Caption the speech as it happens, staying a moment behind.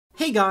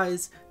Hey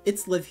guys,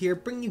 it's Liv here,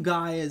 bringing you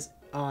guys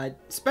a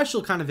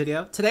special kind of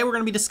video. Today we're going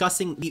to be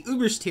discussing the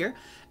Ubers tier,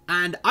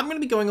 and I'm going to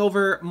be going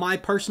over my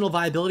personal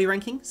viability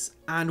rankings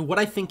and what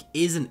I think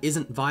is and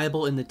isn't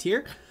viable in the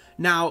tier.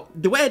 Now,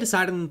 the way I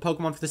decided on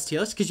Pokemon for this tier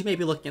list, because you may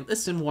be looking at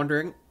this and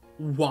wondering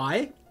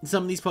why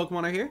some of these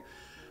Pokemon are here.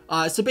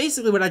 So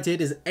basically what I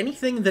did is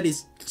anything that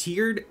is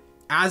tiered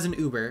as an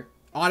Uber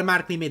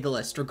automatically made the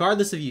list,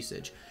 regardless of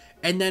usage.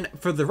 And then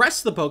for the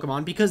rest of the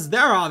Pokemon, because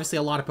there are obviously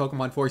a lot of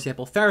Pokemon, for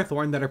example,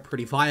 Ferrothorn, that are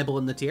pretty viable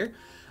in the tier.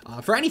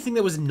 For anything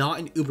that was not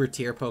an Uber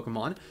tier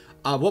Pokemon,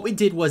 what we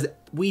did was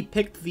we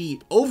picked the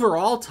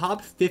overall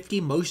top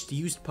 50 most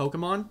used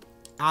Pokemon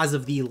as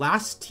of the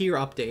last tier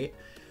update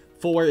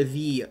for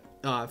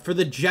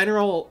the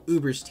general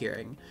Ubers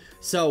tiering.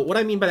 So what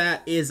I mean by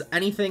that is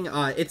anything,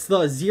 it's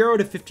the 0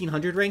 to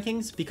 1500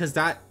 rankings, because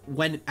that,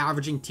 when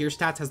averaging tier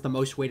stats, has the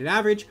most weighted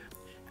average.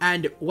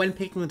 And when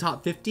picking the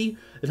top 50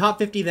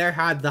 there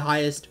had the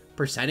highest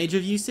percentage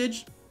of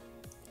usage.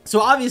 So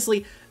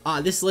obviously,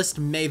 this list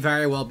may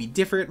very well be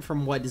different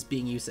from what is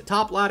being used at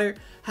top ladder.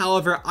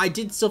 However, I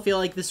did still feel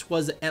like this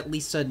was at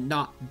least a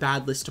not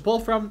bad list to pull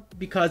from,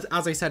 because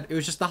as I said, it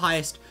was just the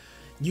highest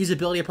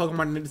usability of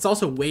Pokemon, and it's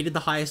also weighted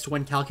the highest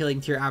when calculating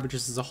tier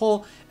averages as a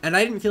whole. And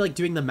I didn't feel like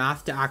doing the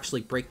math to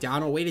actually break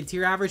down a weighted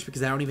tier average,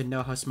 because I don't even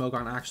know how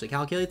Smogon actually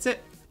calculates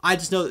it. I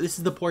just know that this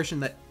is the portion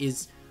that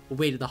is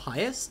weighted the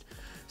highest.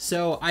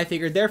 So I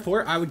figured,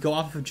 therefore, I would go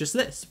off of just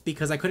this,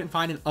 because I couldn't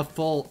find a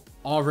full,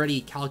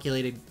 already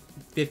calculated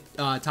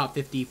top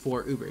 50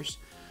 for Ubers.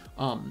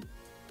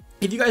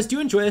 If you guys do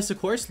enjoy this, of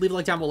course, leave a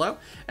like down below,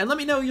 and let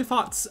me know your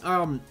thoughts.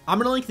 I'm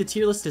going to link the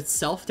tier list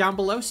itself down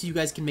below, so you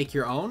guys can make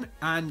your own,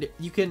 and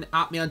you can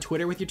at me on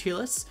Twitter with your tier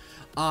lists.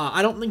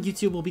 I don't think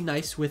YouTube will be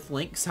nice with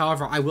links.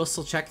 However, I will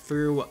still check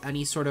through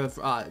any sort of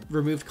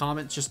removed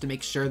comments, just to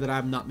make sure that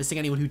I'm not missing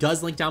anyone who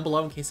does link down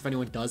below, in case if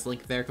anyone does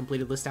link their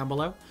completed list down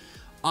below.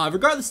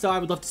 Regardless though, I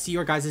would love to see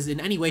your guys' in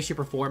any way, shape,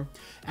 or form.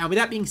 And with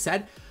that being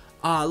said,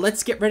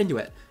 let's get right into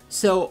it.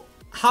 So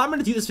how I'm going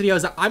to do this video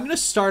is that I'm going to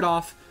start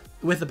off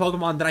with the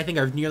Pokemon that I think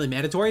are nearly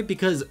mandatory,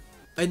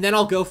 and then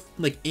I'll go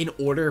like in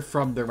order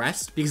from the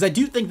rest, because I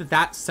do think that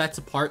that sets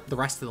apart the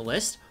rest of the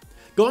list.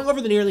 Going over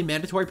the nearly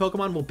mandatory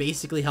Pokemon will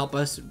basically help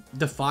us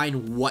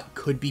define what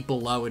could be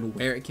below and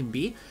where it can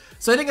be.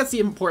 So I think that's the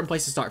important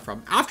place to start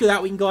from. After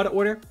that, we can go out of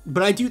order,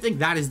 but I do think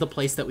that is the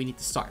place that we need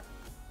to start.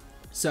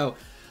 So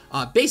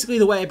basically,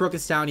 the way I broke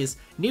this down is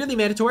nearly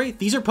mandatory.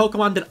 These are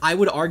Pokemon that I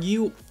would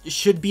argue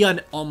should be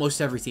on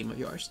almost every team of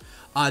yours.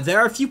 There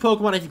are a few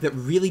Pokemon I think that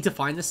really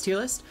define this tier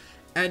list,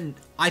 and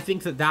I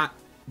think that that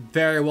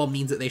very well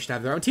means that they should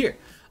have their own tier.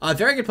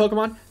 Very good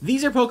Pokemon.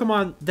 These are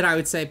Pokemon that I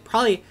would say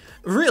probably,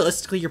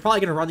 realistically, you're probably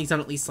going to run these on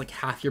at least like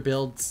half your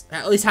builds,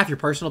 at least half your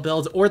personal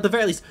builds, or at the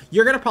very least,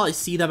 you're going to probably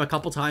see them a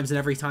couple times in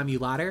every time you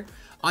ladder.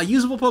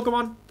 Usable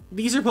Pokemon.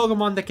 These are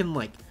Pokemon that can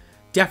like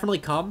definitely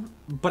come,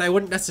 but I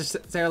wouldn't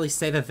necessarily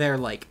say that they're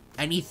like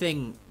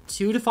anything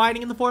too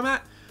defining in the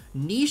format.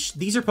 Niche,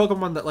 these are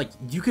Pokemon that like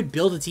you could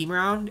build a team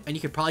around and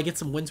you could probably get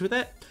some wins with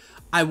it.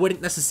 I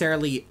wouldn't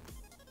necessarily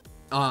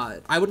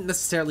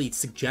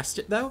suggest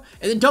it though.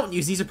 And then don't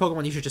use, these are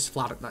Pokemon you should just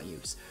flat out not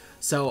use.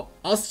 So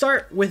I'll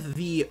start with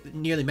the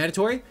nearly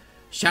mandatory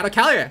Shadow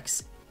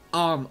Calyrex.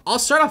 I'll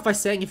start off by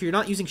saying if you're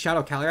not using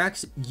Shadow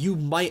Calyrex, you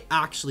might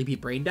actually be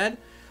brain dead.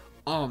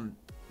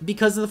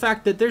 Because of the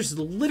fact that there's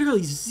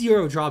literally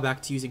zero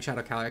drawback to using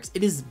Shadow Calyrex.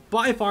 It is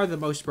by far the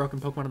most broken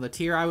Pokemon on the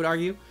tier, I would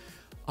argue.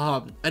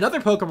 Another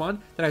Pokemon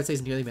that I would say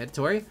is nearly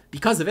mandatory,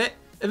 because of it,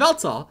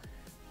 Yveltal.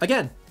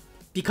 Again,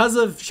 because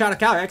of Shadow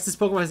Calyrex, this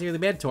Pokemon is nearly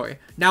mandatory.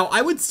 Now,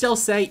 I would still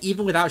say,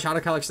 even without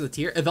Shadow Calyrex in the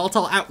tier,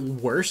 Yveltal at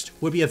worst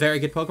would be a very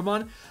good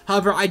Pokemon.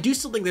 However, I do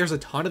still think there's a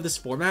ton of this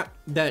format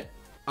that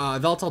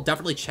Yveltal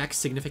definitely checks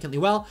significantly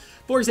well.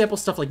 For example,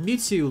 stuff like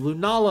Mewtwo,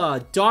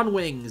 Lunala,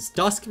 Dawnwings,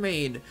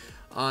 Duskmane,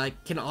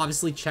 can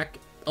obviously check,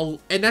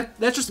 and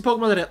that's just a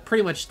Pokemon that it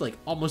pretty much like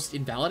almost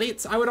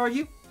invalidates, I would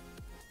argue.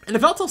 And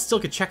Yveltal still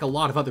could check a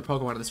lot of other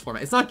Pokemon in this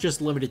format. It's not just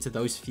limited to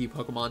those few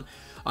Pokemon.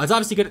 It's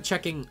obviously good at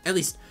checking, at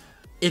least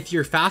if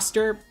you're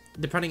faster,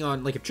 depending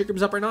on like if Trick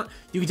Room's up or not,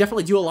 you can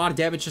definitely do a lot of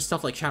damage to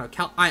stuff like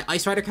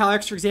Ice Rider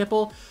Calyrex, for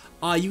example.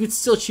 You could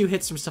still chew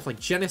hits from stuff like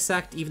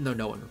Genesect, even though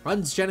no one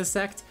runs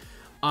Genesect.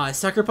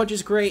 Sucker Punch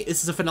is great.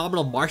 This is a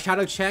phenomenal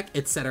Marshadow check,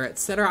 etc.,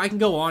 etc. I can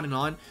go on and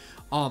on.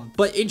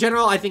 But in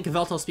general, I think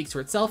Yveltal speaks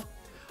for itself.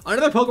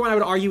 Another Pokemon I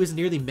would argue is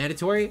nearly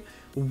mandatory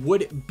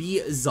would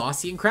be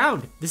Zacian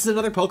Crowned. This is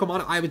another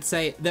Pokemon I would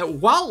say that,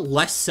 while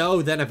less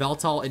so than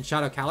Yveltal and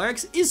Shadow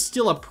Calyrex, is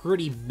still a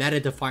pretty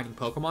meta-defining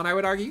Pokemon, I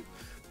would argue.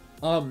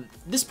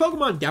 This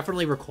Pokemon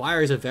definitely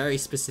requires a very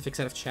specific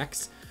set of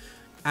checks,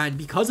 and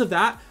because of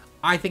that,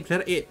 I think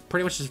that it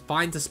pretty much just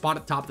finds a spot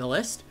at the top of the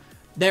list.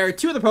 There are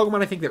two other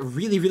Pokemon I think that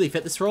really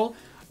fit this role.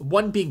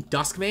 One being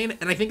Duskmane,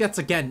 and I think that's,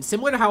 again,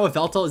 similar to how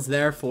Yveltal is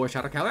there for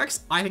Shadow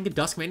Calyrex. I think that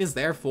Duskmane is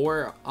there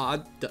for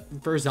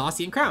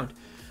Zacian Crowned.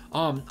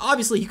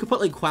 Obviously, you could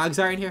put, like,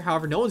 Quagsire in here.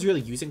 However, no one's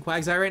really using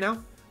Quagsire right now.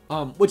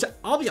 Which,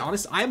 I'll be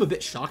honest, I am a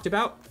bit shocked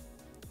about.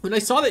 When I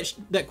saw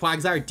that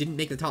Quagsire didn't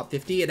make the top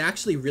 50, it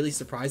actually really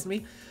surprised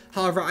me.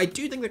 However, I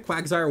do think that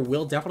Quagsire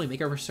will definitely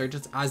make a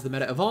resurgence as the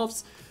meta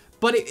evolves,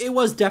 but it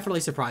was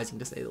definitely surprising,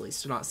 to say the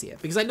least, to not see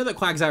it. Because I know that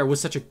Quagsire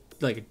was such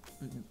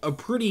a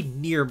pretty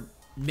near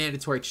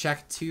mandatory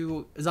check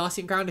to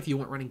Zacian Crown if you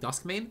weren't running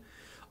Duskmane.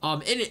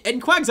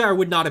 And Quagsire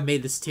would not have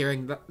made this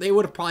tiering. They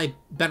would have probably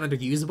been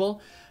underusable,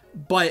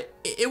 but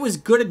it was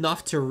good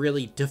enough to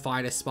really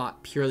define a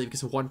spot purely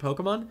because of one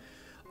Pokemon.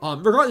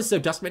 Regardless, though,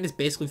 Duskmane is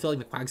basically filling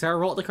the Quagsire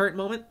role at the current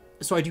moment,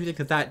 so I do think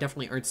that that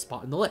definitely earns a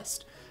spot in the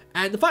list.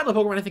 And the final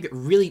Pokemon I think it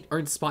really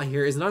earns a spot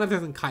here is none other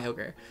than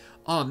Kyogre.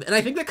 And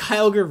I think that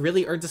Kyogre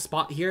really earns a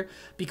spot here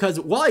because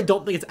while I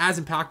don't think it's as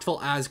impactful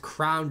as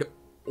Crowned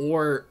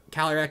or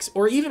Calyrex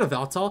or even a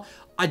Yveltal,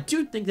 I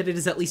do think that it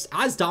is at least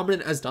as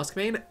dominant as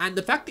Duskmane, and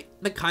the fact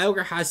that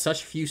Kyogre has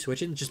such few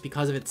switch-ins just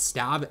because of its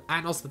stab,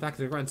 and also the fact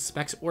that it runs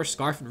Specs or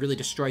Scarf and really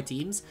destroy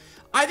teams,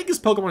 I think this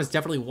Pokemon is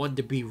definitely one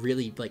to be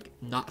really,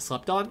 not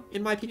slept on,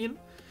 in my opinion.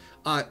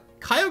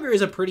 Kyogre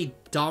is a pretty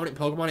dominant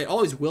Pokemon. It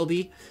always will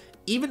be.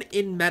 Even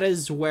in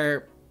metas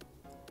where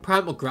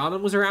Primal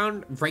Groudon was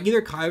around,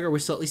 regular Kyogre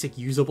was still at least a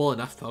usable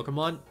enough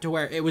Pokemon to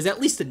where it was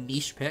at least a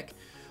niche pick.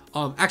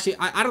 Actually,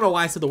 I don't know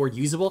why I said the word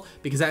usable,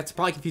 because that's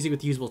probably confusing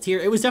with the usable tier.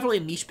 It was definitely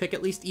a niche pick,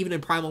 at least, even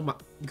in Primal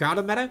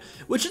Groudon meta,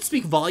 which should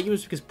speak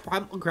volumes, because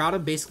Primal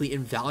Groudon basically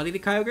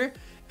invalidated Kyogre,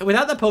 and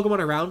without that Pokemon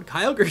around,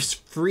 Kyogre is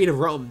free to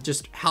roam,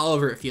 just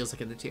however it feels like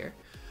in the tier.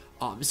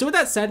 So with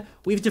that said,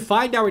 we've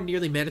defined our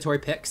nearly mandatory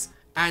picks,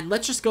 and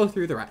let's just go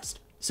through the rest.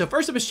 So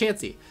first up is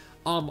Chansey.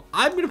 I'm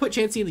going to put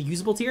Chansey in the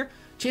usable tier.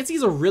 Chansey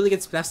is a really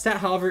good stat,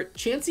 however,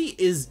 Chansey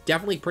is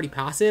definitely pretty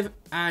passive,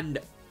 and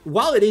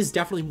while it is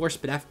definitely more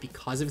Spadef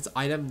because of its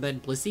item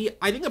than Blissey,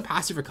 I think the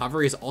passive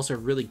recovery is also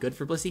really good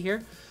for Blissey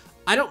here.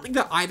 I don't think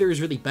that either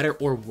is really better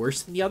or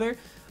worse than the other.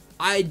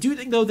 I do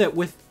think, though, that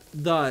with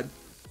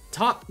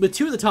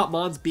two of the top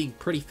mons being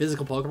pretty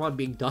physical Pokemon,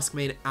 being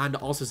Duskmane and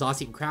also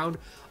Zacian Crown,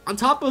 on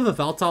top of a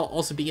Yveltal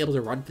also being able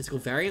to run physical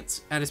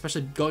variants, and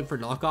especially going for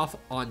knockoff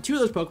on two of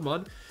those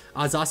Pokemon,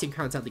 Zacian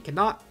Crown sadly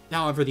cannot,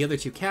 however the other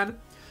two can.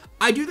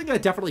 I do think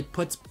that definitely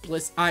puts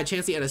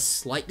Chansey at a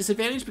slight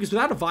disadvantage, because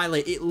without a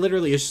Violet, it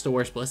literally is just the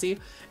worst Blissey.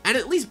 And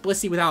at least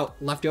Blissey without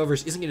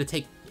leftovers isn't going to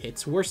take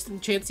hits worse than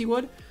Chansey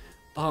would.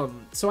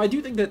 So I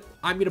do think that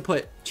I'm going to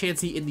put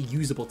Chansey in the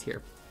usable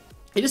tier.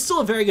 It is still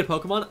a very good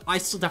Pokemon. I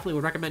still definitely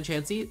would recommend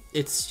Chansey.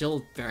 It's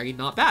still very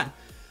not bad.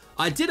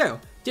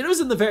 Ditto.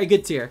 Ditto's in the very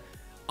good tier.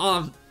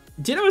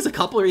 Ditto has a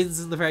couple of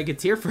reasons in the very good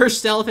tier.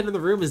 First elephant in the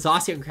room is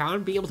Zacian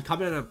Crown. Being able to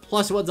come in on a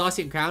 +1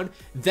 Zacian Crown,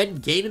 then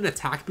gain an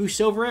attack boost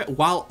over it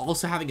while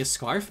also having a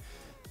Scarf.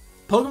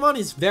 Pokemon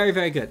is very,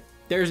 very good.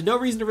 There's no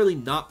reason to really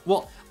not...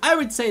 Well, I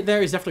would say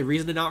there is definitely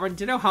reason to not run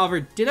Ditto.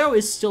 However, Ditto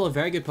is still a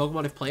very good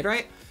Pokemon if played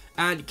right,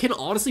 and can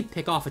honestly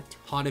pick off a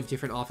ton of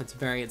different offensive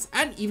variants,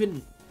 and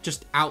even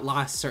just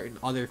outlast certain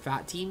other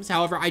fat teams.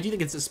 However, I do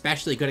think it's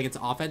especially good against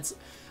offense.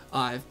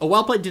 A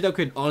well-played Ditto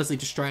could honestly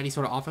destroy any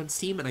sort of offense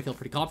team, and I feel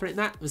pretty confident in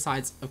that.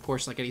 Besides, of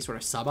course, any sort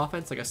of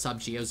sub-offense, like a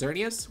sub-Geo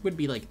Xerneas, would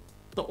be,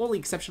 the only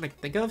exception I can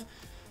think of.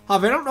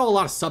 However, I don't know a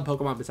lot of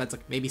sub-Pokemon besides,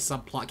 maybe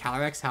sub-Plot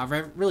Calyrex. However, I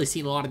haven't really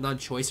seen a lot of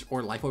non-choice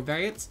or Life Orb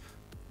variants.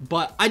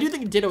 But I do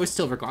think Ditto is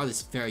still,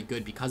 regardless, very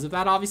good because of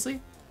that, obviously.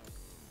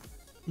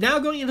 Now,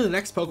 going into the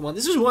next Pokemon,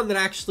 this is one that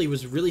I actually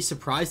was really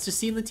surprised to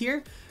see in the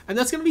tier, and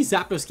that's going to be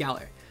Zapdos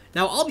Galar.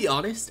 Now, I'll be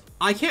honest,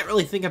 I can't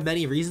really think of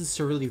many reasons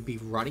to really be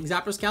running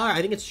Zapdos Galar. I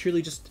think it's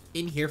truly just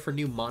in here for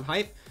new Mon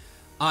hype.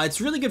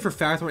 It's really good for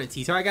Ferrothorn and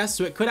T-Tar, I guess,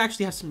 so it could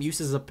actually have some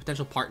use as a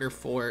potential partner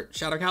for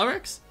Shadow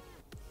Calyrex.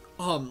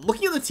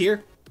 Looking at the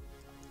tier,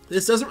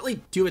 this doesn't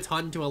really do a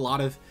ton to a lot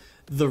of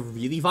the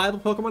really viable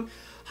Pokemon.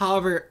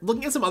 However,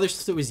 looking at some other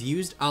stuff that was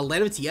used,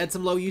 Lanowitz had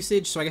some low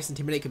usage, so I guess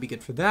Intimidate could be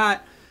good for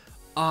that.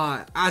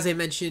 As I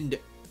mentioned,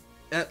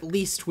 at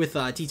least with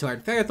T-Tar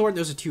and Ferrothorn,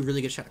 those are two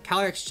really good Shadow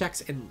Calyrex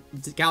checks, and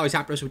Galar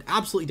Zapdos would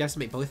absolutely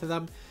decimate both of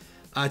them.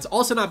 It's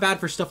also not bad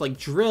for stuff like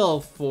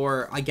Drill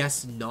for, I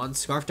guess,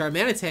 non-Scarf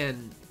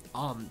Darmanitan.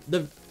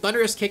 The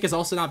Thunderous Kick is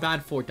also not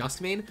bad for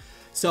Duskmane.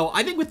 So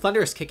I think with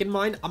Thunderous Kick in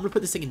mind, I'm going to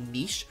put this thing in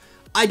niche.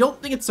 I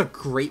don't think it's a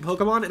great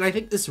Pokemon, and I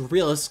think this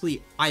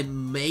realistically, I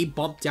may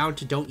bump down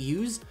to don't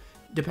use,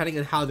 depending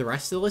on how the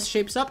rest of the list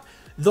shapes up.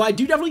 Though I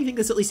do definitely think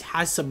this at least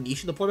has some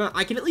niche in the format.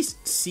 I can at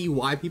least see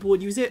why people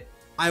would use it.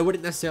 I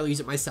wouldn't necessarily use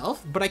it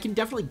myself, but I can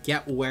definitely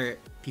get where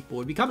people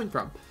would be coming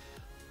from.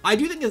 I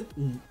do think that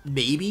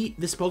maybe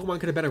this Pokemon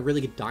could have been a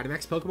really good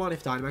Dynamax Pokemon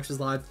if Dynamax was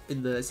live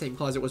in the same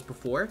class it was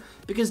before,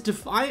 because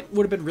Defiant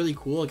would have been really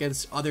cool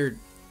against other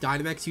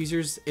Dynamax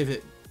users if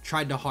it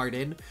tried to hard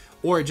in,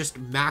 or just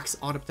max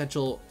on a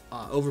potential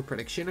over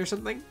prediction or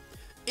something.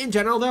 In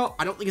general, though,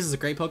 I don't think this is a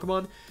great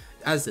Pokemon,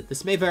 as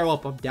this may very well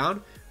bump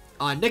down.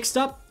 Next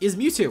up is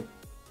Mewtwo.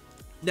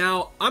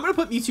 Now, I'm going to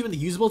put Mewtwo in the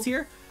usable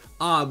tier.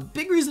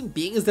 Big reason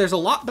being is there's a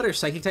lot better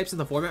Psychic types in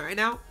the format right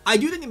now. I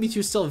do think that Mewtwo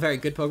is still a very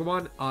good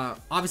Pokemon.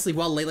 Obviously,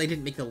 while Lele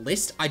didn't make the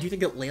list, I do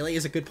think that Lele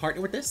is a good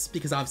partner with this,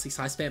 because obviously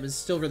Psy Spam is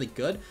still really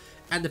good.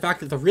 And the fact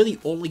that the really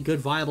only good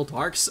viable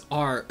Darks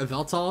are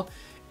Yveltal,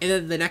 and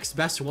then the next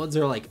best ones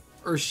are like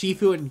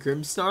Urshifu and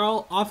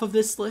Grimmsnarl off of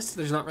this list.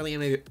 There's not really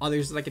any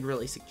others that I can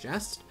really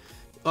suggest.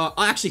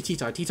 Actually,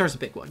 T-Tar. T-Tar's a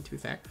big one, to be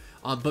fair.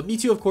 But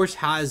Mewtwo, of course,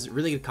 has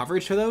really good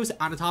coverage for those,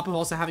 on top of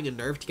also having a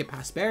nerve to get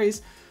past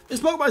berries. This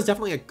Pokemon is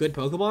definitely a good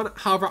Pokemon.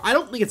 However, I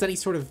don't think it's any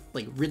sort of,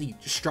 like, really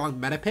strong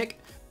meta pick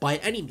by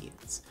any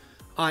means.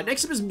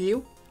 Next up is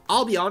Mew.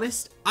 I'll be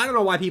honest, I don't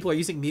know why people are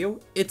using Mew.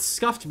 It's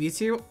scuffed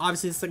Mewtwo.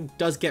 Obviously, this thing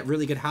does get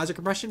really good hazard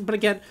compression, but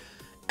again,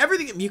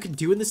 everything that Mew can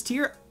do in this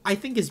tier, I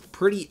think is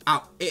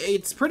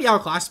it's pretty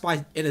outclassed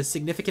by, in a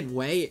significant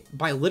way,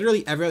 by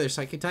literally every other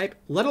Psychic type,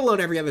 let alone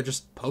every other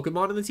just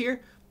Pokemon in the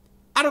tier.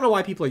 I don't know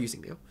why people are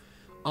using Mew.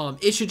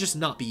 It should just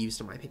not be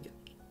used, in my opinion.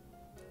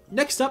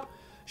 Next up,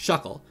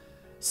 Shuckle.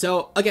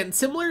 So, again,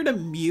 similar to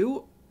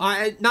Mew,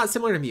 not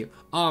similar to Mew.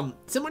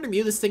 Similar to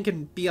Mew, this thing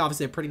can be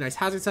obviously a pretty nice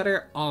hazard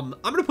setter. I'm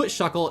gonna put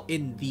Shuckle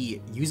in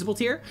the usable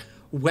tier.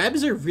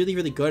 Webs are really,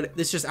 really good.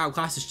 This just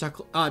outclasses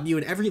Shuckle, Mew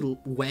in every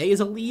way as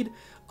a lead.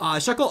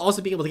 Shuckle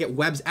also being able to get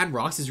webs and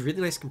rocks is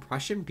really nice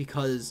compression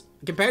because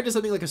compared to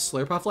something like a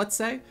Slurpuff, let's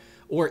say,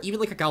 or even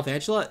like a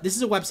Galvantula, this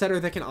is a web setter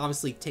that can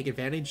obviously take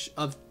advantage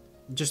of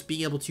just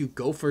being able to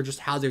go for just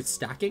hazard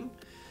stacking,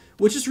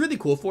 which is really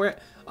cool for it.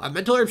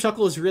 Mental Herb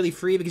Shuckle is really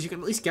free because you can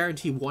at least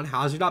guarantee one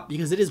hazard up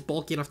because it is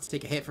bulky enough to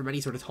take a hit from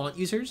any sort of taunt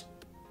users,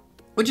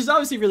 which is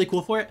obviously really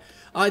cool for it.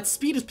 Its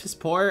speed is piss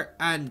poor,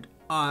 and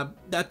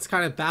that's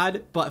kind of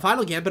bad, but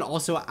Final Gambit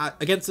also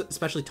against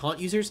especially taunt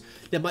users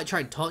that might try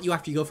and taunt you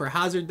after you go for a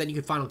hazard, then you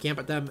can Final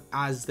Gambit them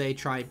as they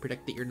try and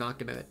predict that you're not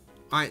gonna,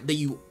 that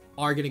you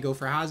are gonna go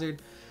for a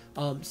hazard.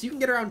 So you can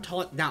get around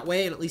taunt that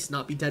way and at least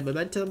not be dead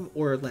momentum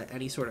or let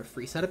any sort of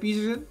free setup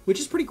users in, which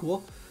is pretty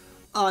cool.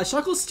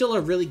 Shuckle's still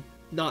a really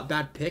not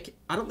bad pick.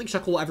 I don't think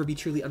Shuckle will ever be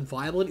truly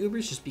unviable in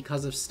Ubers just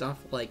because of stuff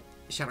like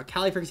Shadow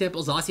Cali, for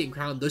example, Zacian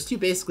Crown. Those two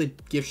basically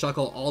give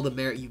Shuckle all the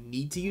merit you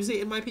need to use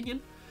it, in my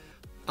opinion.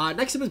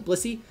 Next up is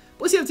Blissey.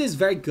 Blissey, I would say, is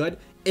very good.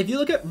 If you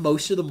look at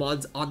most of the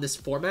mods on this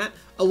format,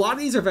 a lot of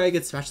these are very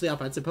good, especially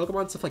offensive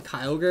Pokemon, stuff like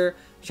Kyogre,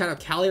 Shadow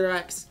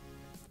Calyrex.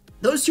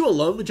 Those two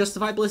alone would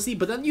justify Blissey,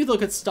 but then you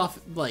look at stuff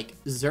like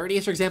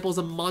Xerneas, for example, is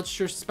a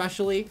monster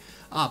especially.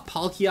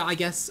 Palkia, I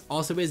guess,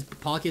 also is,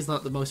 but Palkia is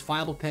not the most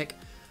viable pick.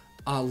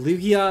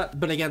 Lugia,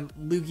 but again,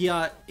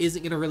 Lugia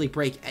isn't going to really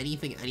break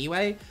anything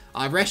anyway.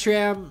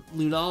 Reshiram,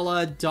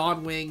 Lunala,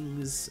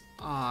 Dawnwings,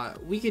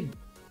 we could,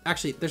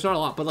 actually, there's not a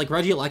lot, but like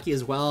Regieleki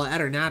as well,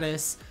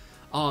 Eternatus.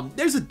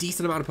 There's a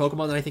decent amount of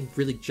Pokemon that I think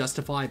really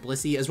justify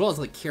Blissey, as well as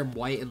like Kyurem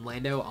White and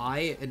Lando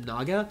Eye and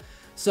Naga.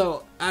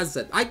 So, as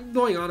I said, I'm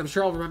going on, I'm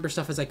sure I'll remember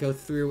stuff as I go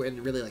through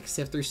and really like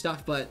sift through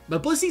stuff, but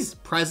Blissey's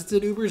presence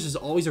in Ubers is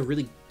always a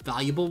really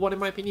valuable one in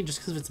my opinion, just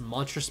because of its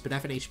monstrous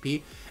Spinef and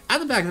HP,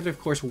 and the fact that it, of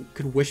course,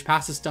 could wish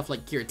past stuff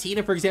like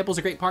Giratina, for example, is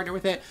a great partner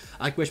with it.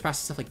 I like wish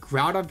past stuff like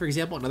Groudon, for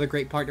example, another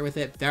great partner with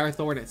it,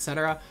 Ferrothorn,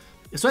 etc.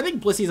 So I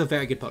think Blissey is a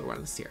very good Pokemon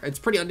in this tier. It's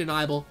pretty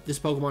undeniable. This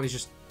Pokemon is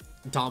just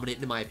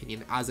dominant, in my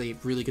opinion, as a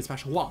really good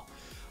special wall.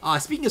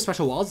 Speaking of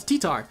special walls,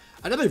 T-Tar,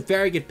 another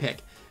very good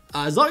pick.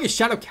 As long as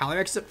Shadow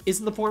Calyrex is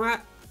in the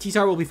format,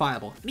 T-Tar will be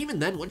viable. And even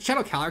then, when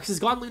Shadow Calyrex is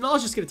gone, Lunala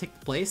is just going to take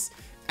the place,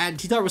 and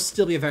T-Tar will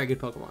still be a very good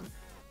Pokemon.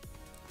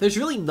 There's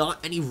really not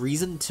any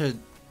reason to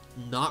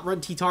not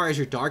run T-Tar as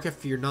your Dark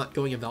if you're not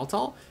going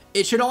Yveltal.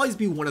 It should always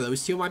be one of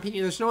those two, in my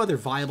opinion. There's no other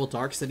viable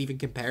Darks that even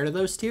compare to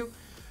those two.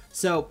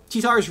 So,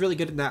 T-Tar is really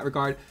good in that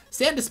regard.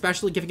 Sand,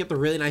 especially, giving it the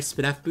really nice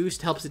Spinef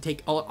boost, helps it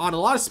take on a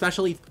lot of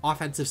specially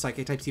offensive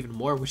Psychic types even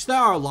more, which there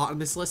are a lot on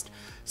this list.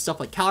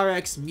 Stuff like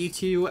Calyrex,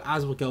 Mewtwo,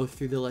 as we'll go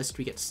through the list,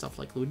 we get stuff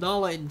like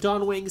Lunala and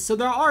Dawnwings, so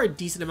there are a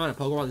decent amount of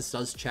Pokemon this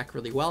does check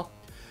really well.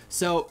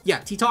 So, yeah,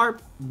 T-Tar,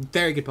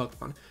 very good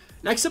Pokemon.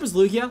 Next up is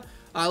Lugia.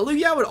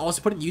 Lugia I would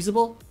also put in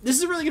usable. This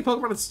is a really good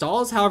Pokemon in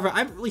stalls, however, I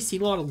haven't really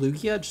seen a lot of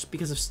Lugia just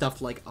because of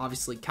stuff like,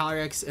 obviously,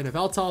 Calyrex and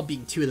Yveltal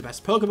being two of the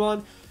best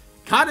Pokemon.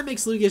 Kind of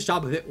makes Lugia's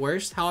job a bit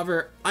worse.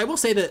 However, I will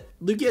say that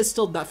Lugia is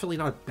still definitely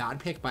not a bad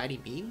pick by any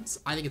means.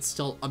 I think it's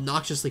still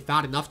obnoxiously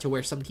fat enough to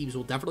where some teams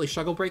will definitely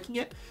struggle breaking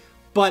it.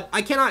 But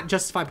I cannot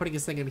justify putting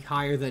this thing any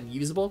higher than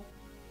usable.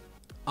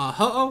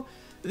 Ho-Oh,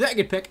 very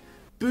good pick.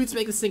 Boots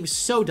make this thing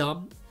so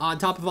dumb. On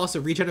top of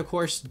also regen, of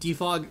course,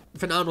 defog,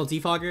 phenomenal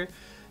defogger.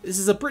 This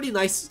is a pretty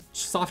nice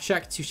soft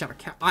check to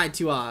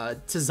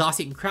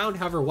Zacian Crown.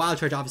 However, Wild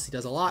Charge obviously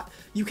does a lot.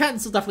 You can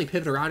still definitely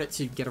pivot around it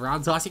to get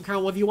around Zacian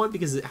Crown 1v1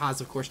 because it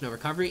has, of course, no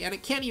recovery, and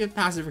it can't even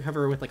passive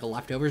recover with like a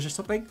leftovers or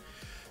something.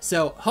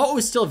 So Ho-Oh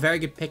is still a very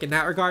good pick in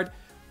that regard.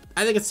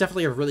 I think it's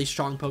definitely a really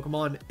strong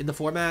Pokemon in the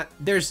format.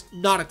 There's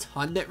not a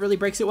ton that really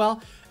breaks it well,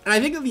 and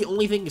I think that the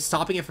only thing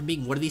stopping it from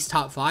being one of these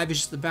top 5 is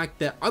just the fact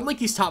that unlike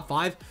these top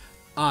 5,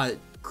 Yveltal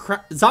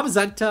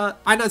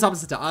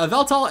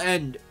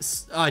and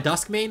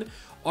Duskmane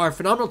are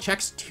phenomenal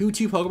checks to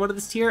 2 Pokemon in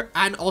this tier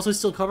and also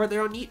still cover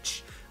their own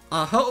niche.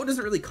 Ho-Oh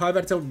doesn't really carve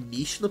out its own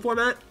niche in the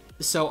format,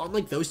 so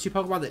unlike those 2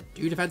 Pokemon that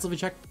do defensively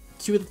check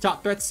 2 of the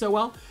top threats so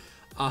well,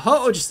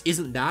 Ho-Oh just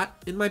isn't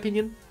that, in my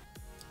opinion.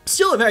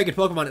 Still a very good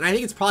Pokemon, and I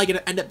think it's probably going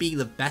to end up being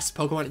the best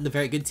Pokemon in the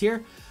very good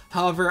tier.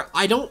 However,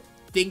 I don't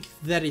think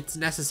that it's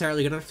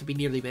necessarily going to have to be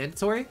nearly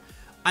mandatory.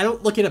 I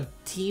don't look at a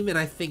team and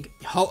I think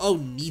Ho-Oh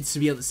needs to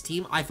be on this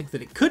team. I think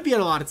that it could be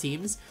on a lot of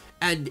teams,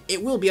 and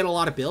it will be on a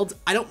lot of builds.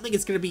 I don't think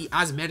it's going to be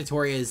as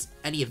mandatory as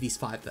any of these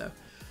 5, though.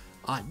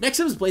 Next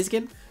up is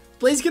Blaziken.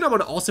 Blaziken I'm going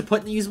to also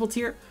put in the usable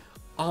tier.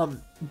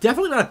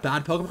 Definitely not a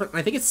bad Pokemon, and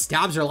I think its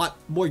stabs are a lot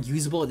more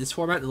usable in this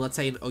format than, let's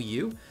say, in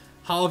OU.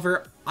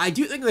 However, I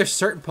do think there's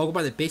certain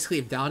Pokemon that basically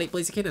invalidate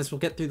Blaziken, as we'll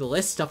get through the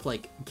list. Stuff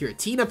like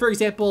Giratina, for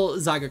example,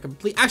 Zygarde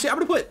Complete. Actually, I'm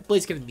going to put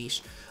Blaziken in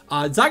niche.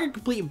 Zygarde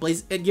Complete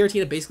and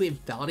Giratina basically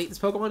invalidate this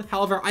Pokemon.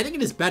 However, I think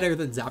it is better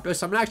than Zapdos,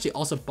 so I'm going to actually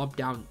also bump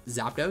down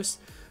Zapdos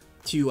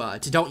to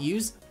don't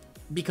use,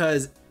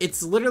 because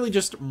it's literally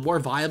just more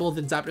viable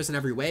than Zapdos in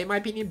every way, in my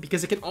opinion,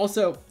 because it can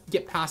also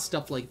get past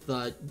stuff like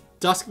the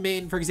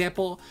Duskmane, for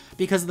example,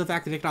 because of the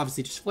fact that it can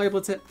obviously just Flare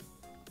Blitz it.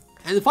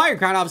 And the Fire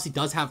Ground obviously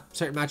does have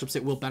certain matchups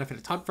it will benefit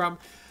a ton from.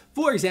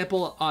 For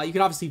example, you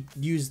can obviously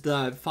use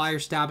the Fire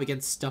Stab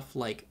against stuff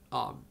like,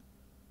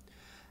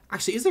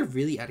 actually, is there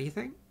really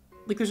anything?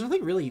 Like, there's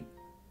nothing really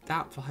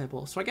that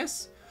viable. So I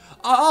guess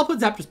I'll put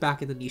Zapdos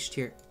back in the niche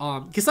tier.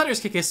 Because Thunder's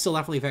Kick is still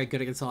definitely very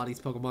good against a lot of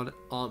these Pokemon.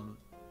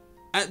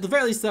 At the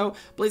very least, though,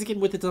 Blaziken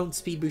with its own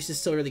speed boost is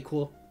still really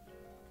cool.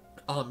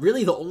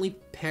 Really, the only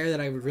pair that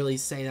I would really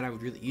say that I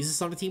would really use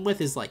this on a team with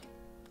is, like,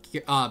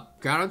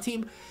 Groudon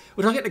team,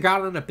 which I'll get to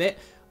Groudon in a bit.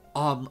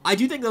 I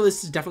do think, though,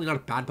 this is definitely not a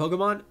bad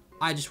Pokemon.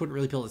 I just wouldn't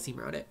really build a team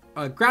around it.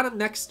 Groudon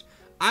next.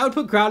 I would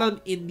put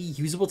Groudon in the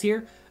usable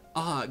tier.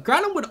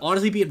 Groudon would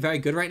honestly be very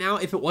good right now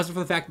if it wasn't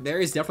for the fact that there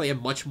is definitely a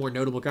much more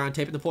notable Groudon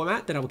type in the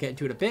format that I will get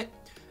into in a bit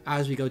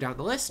as we go down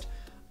the list.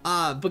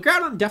 But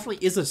Groudon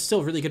definitely is a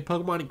still really good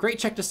Pokemon. Great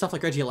check to stuff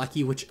like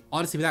Regieleki, which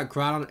honestly without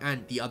Groudon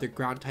and the other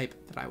ground type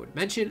that I would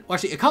mention, well,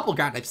 actually a couple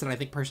ground types that I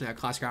think personally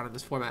outclass Groudon in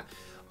this format.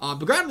 But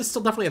Groudon is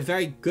still definitely a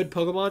very good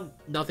Pokemon,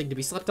 nothing to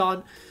be slept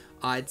on.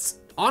 It's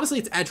honestly,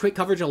 its edge weight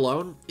coverage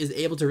alone is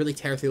able to really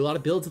tear through a lot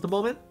of builds at the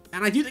moment,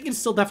 and I do think it's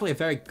still definitely a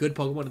very good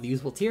Pokemon in the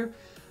usable tier.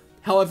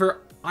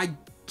 However, I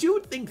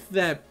do think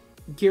that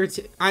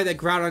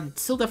Groudon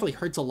still definitely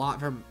hurts a lot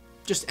from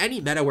just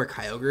any meta where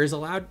Kyogre is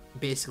allowed.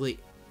 Basically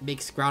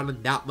makes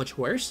Groudon that much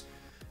worse.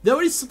 Though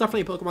it is still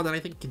definitely a Pokemon that I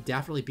think can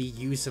definitely be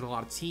used in a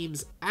lot of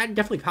teams and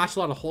definitely patch a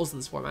lot of holes in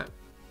this format.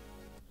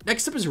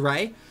 Next up is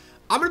Ray.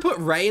 I'm going to put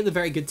Ray in the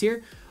very good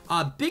tier.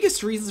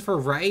 Biggest reasons for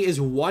Ray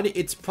is, one,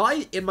 it's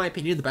probably, in my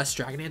opinion, the best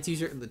Dragon Dance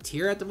user in the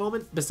tier at the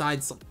moment,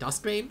 besides like,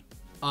 Duskmane.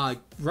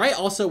 Ray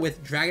also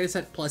with Dragon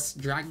Ascent plus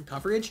Dragon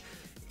coverage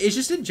is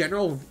just in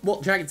general,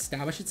 well, Dragon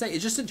Stab, I should say,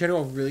 is just in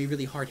general really,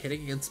 really hard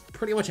hitting against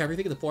pretty much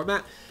everything in the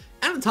format.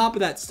 And on top of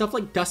that, stuff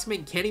like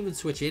Duskmane can't even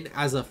switch in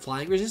as a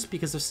flying resist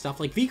because of stuff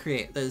like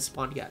V-Create that his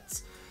spawn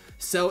gets.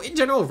 So in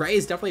general, Ray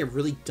is definitely a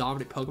really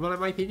dominant Pokemon in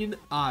my opinion.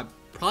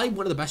 Probably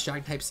one of the best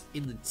Dragon types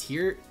in the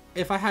tier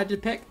if I had to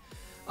pick.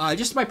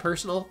 Just my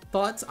personal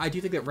thoughts, I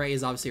do think that Ray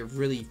is obviously a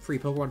really free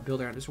Pokemon to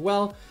build around as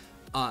well.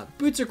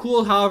 Boots are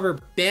cool, however,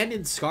 Band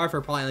and Scarf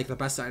are probably like the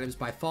best items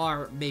by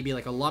far. Maybe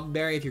like a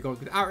Lumberry if you're going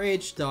with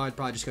Outrage, though I'd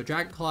probably just go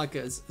Dragon Claw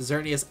because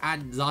Xerneas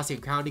and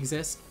Zacian Crown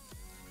exist.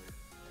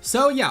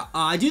 So yeah,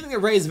 I do think that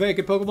Ray is a very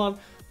good Pokemon.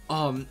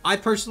 I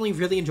personally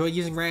really enjoyed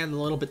using Ray in the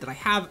little bit that I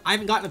have. I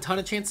haven't gotten a ton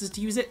of chances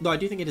to use it, though I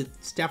do think it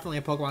is definitely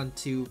a Pokemon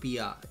to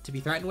be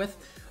threatened with.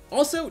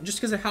 Also, just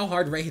because of how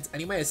hard Ray hits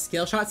anyway, a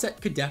Scale Shot set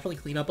could definitely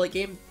clean up late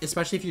game,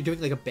 especially if you're doing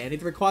like a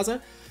Banded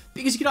Rayquaza,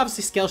 because you can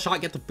obviously Scale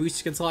Shot, get the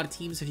boost against a lot of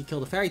teams if you kill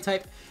the Fairy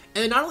type,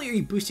 and then not only are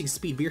you boosting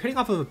speed, but you're hitting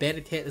off of a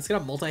Banded hit, it's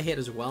gonna multi-hit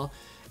as well.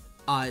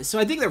 So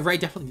I think that Ray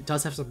definitely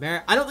does have some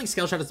merit. I don't think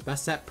Scale Shot is the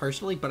best set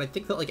personally, but I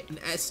think that like an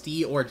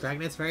SD or a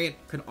Dragon Dance variant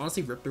could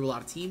honestly rip through a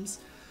lot of teams.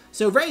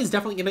 So Ray is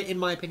definitely gonna, in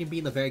my opinion, be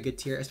in the very good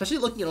tier, especially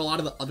looking at a lot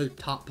of the other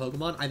top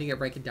Pokemon. I think that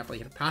Ray can definitely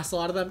get past a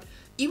lot of them.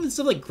 Even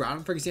stuff like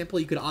Groudon, for example,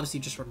 you could obviously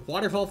just run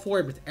Waterfall for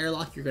it. With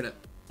Airlock, you're gonna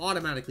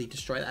automatically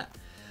destroy that.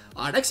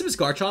 Next up is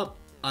Garchomp.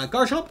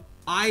 Garchomp,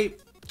 I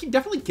can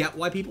definitely get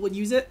why people would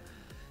use it.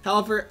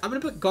 However, I'm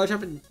gonna put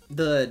Garchomp in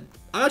the...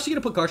 I'm actually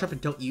gonna put Garchomp in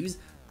Don't Use.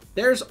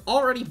 There's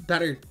already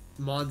better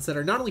mons that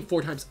are not only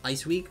 4 times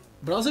Ice Weak,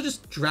 but also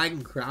just Dragon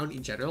Ground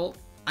in general.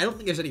 I don't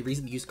think there's any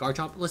reason to use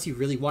Garchomp unless you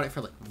really want it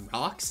for like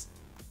rocks.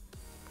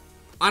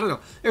 I don't know.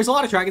 There's a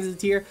lot of dragons in the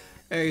tier.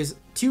 There's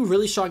 2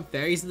 really strong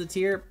fairies in the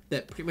tier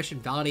that pretty much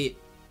invalidate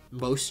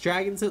most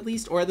dragons at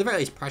least, or at the very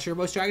least pressure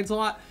most dragons a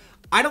lot.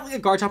 I don't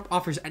think that Garchomp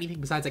offers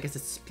anything besides, I guess,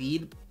 its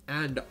speed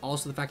and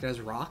also the fact that it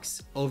has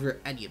rocks over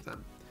any of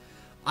them.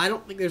 I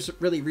don't think there's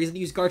really reason to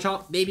use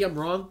Garchomp. Maybe I'm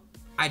wrong.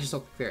 I just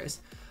don't think there is.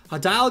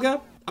 Dialga,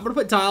 I'm going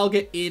to put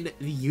Dialga in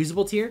the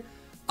usable tier.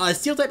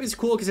 Steel type is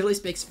cool because it at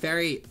least makes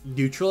Fairy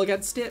neutral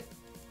against it.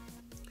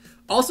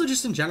 Also,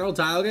 just in general,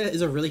 Dialga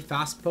is a really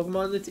fast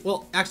Pokemon.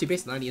 Well, actually,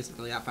 base 90 isn't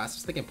really that fast. I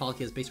was thinking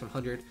Palkia is base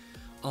 100.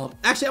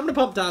 Actually, I'm going to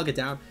pump Dialga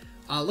down.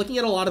 Looking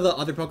at a lot of the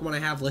other Pokemon I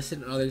have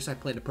listed and others I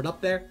plan to put up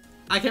there,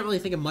 I can't really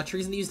think of much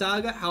reason to use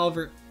Dialga.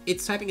 However,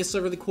 its typing is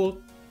still really cool.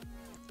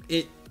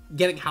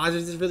 Getting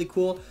hazards is really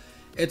cool.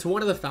 It's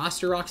one of the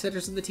faster rock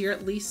setters in the tier,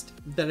 at least.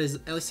 That is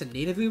at least a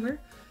native Uber.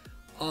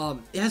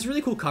 It has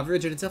really cool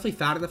coverage, and it's definitely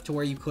fat enough to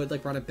where you could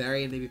like run a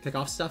berry and maybe pick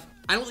off stuff.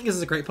 I don't think this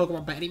is a great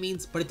Pokemon by any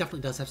means, but it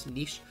definitely does have some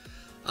niche.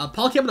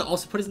 Palkia I'm going to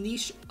also put as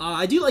niche.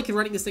 I do like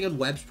running this thing on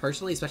webs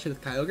personally, especially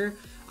with Kyogre.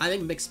 I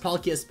think Mixed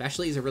Palkia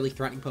especially is a really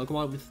threatening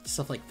Pokemon with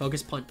stuff like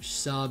Focus Punch,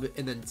 Sub,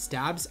 and then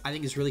Stabs. I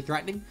think is really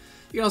threatening.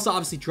 You can also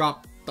obviously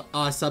drop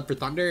Sub for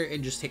Thunder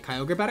and just hit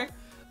Kyogre better.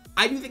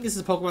 I do think this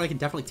is a Pokemon I can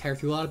definitely tear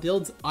through a lot of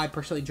builds. I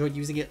personally enjoyed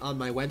using it on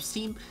my webs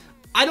team.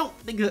 I don't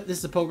think that this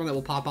is a Pokemon that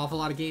will pop off a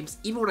lot of games.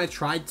 Even when I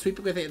tried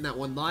sweeping with it in that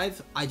one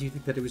live, I do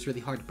think that it was really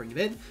hard to bring it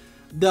in.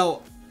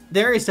 Though,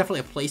 there is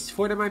definitely a place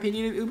for it in my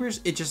opinion in Ubers.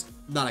 It's just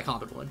not a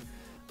common one.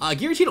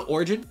 Giratina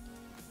Origin.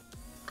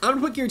 I'm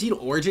going to put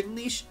Giratina Origin in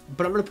niche,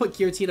 but I'm going to put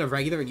Giratina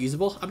regular and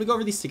usable. I'm going to go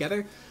over these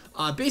together.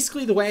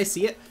 Basically, the way I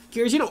see it,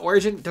 Giratina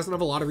Origin doesn't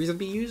have a lot of reason to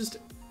be used.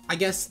 I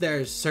guess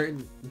there's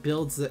certain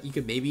builds that you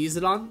could maybe use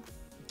it on.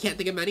 Can't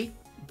think of many,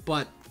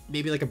 but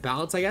maybe like a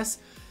balance, I guess.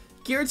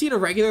 Giratina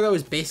regular, though,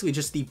 is basically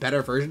just the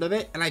better version of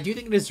it, and I do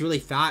think it is really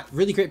fat.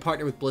 Really great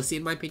partner with Blissey,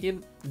 in my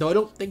opinion, though I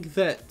don't think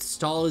that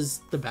Stall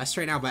is the best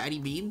right now by any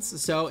means,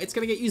 so it's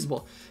going to get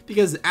usable,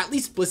 because at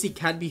least Blissey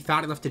can be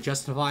fat enough to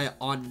justify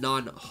on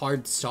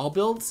non-hard Stall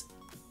builds,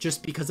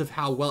 just because of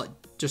how well it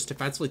just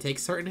defensively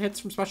takes certain hits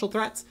from special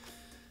threats.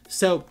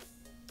 So,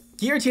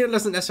 Giratina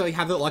doesn't necessarily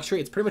have that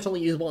luxury. It's pretty much only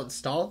usable in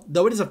Stall,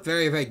 though it is a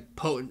very, very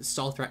potent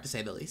Stall threat, to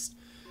say the least.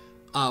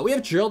 We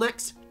have Drill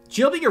next.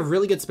 Drill being a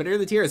really good spinner in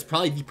the tier is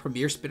probably the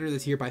premier spinner in the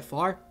tier by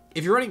far.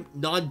 If you're running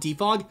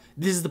non-defog,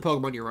 this is the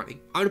Pokemon you're running.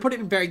 I'm going to put it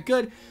in very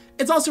good.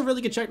 It's also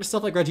really good check to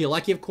stuff like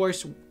Regieleki, of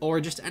course, or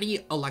just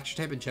any electric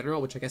type in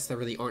general, which I guess there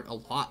really aren't a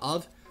lot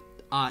of.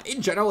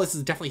 In general, this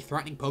is definitely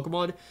threatening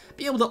Pokemon.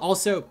 Being able to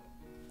also,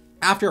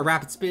 after a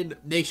rapid spin,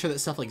 make sure that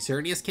stuff like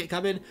Xerneas can't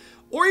come in,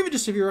 or even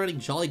just if you're running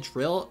Jolly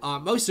Drill.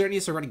 Most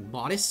Xerneas are running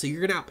Modest, so you're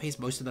going to outpace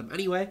most of them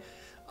anyway.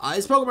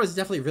 This Pokemon is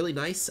definitely really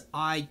nice.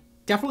 I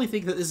definitely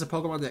think that this is a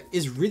Pokemon that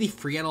is really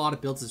free on a lot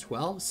of builds as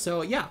well.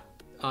 So yeah,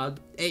 a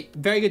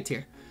very good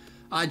tier.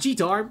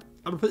 G-Darm,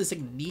 I'm going to put this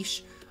in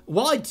niche.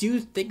 While I do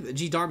think that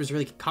G-Darm is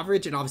really good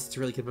coverage, and obviously it's a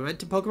really good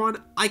momentum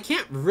Pokemon, I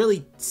can't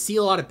really see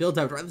a lot of builds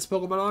I would run this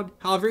Pokemon on.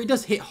 However, it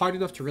does hit hard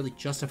enough to really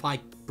justify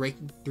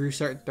breaking through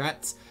certain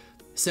threats.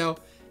 So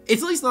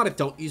it's at least not a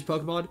don't use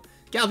Pokemon.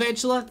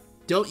 Galvantula,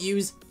 don't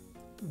use.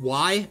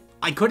 Why?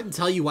 I couldn't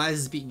tell you why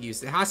this is being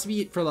used. It has to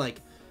be for like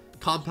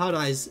Compound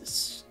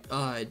Eyes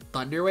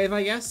Thunder Wave,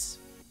 I guess,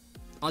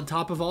 on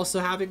top of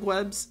also having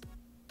webs.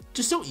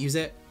 Just don't use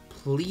it.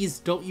 Please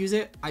don't use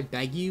it. I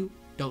beg you,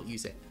 don't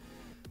use it.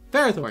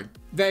 Ferrothorn,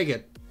 very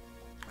good.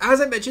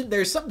 As I mentioned,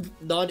 there's some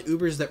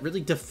non-Ubers that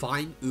really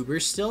define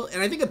Ubers still,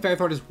 and I think that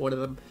Ferrothorn is one of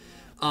them.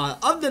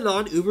 Of the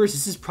non-Ubers,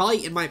 this is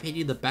probably, in my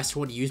opinion, the best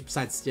one to use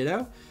besides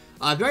Ditto.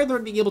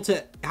 Ferrothorn being able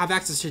to have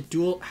access to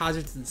dual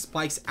hazards and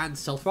spikes and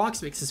stealth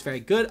rocks makes this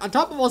very good, on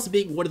top of also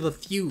being one of the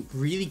few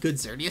really good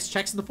Xerneas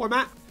checks in the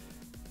format.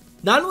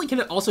 Not only can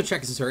it also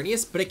check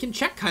Xerneas, but it can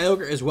check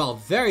Kyogre as well,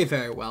 very,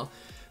 very well.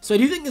 So I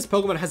do think this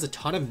Pokemon has a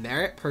ton of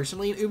merit,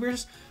 personally, in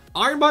Ubers.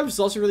 Iron Barb is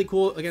also really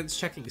cool against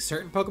checking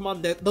certain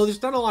Pokemon, though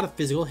there's not a lot of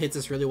physical hits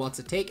this really wants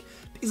to take,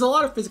 because a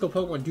lot of physical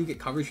Pokemon do get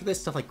coverage for this.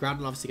 Stuff like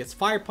Groudon obviously gets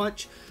Fire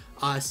Punch,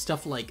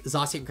 stuff like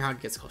Zacian Ground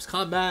gets Close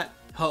Combat,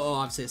 Ho-Oh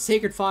obviously has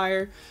Sacred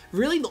Fire.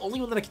 Really, the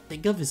only one that I can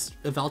think of is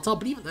Yveltal,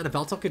 but even then,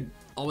 Yveltal could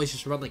always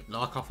just run like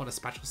Knockoff on a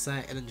special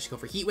set, and then just go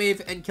for Heat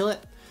Wave and kill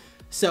it.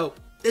 So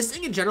this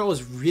thing in general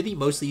is really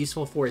mostly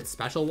useful for its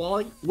special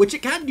walling, which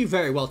it can do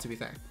very well, to be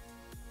fair.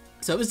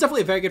 So it was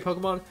definitely a very good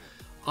Pokemon.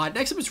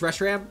 Next up is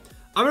Reshiram.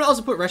 I'm going to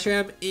also put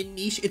Reshiram in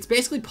niche. It's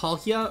basically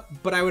Palkia,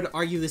 but I would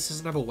argue this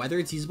doesn't have a weather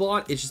it's usable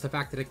on. It's just the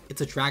fact that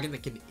it's a dragon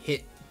that can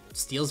hit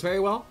steals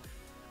very well.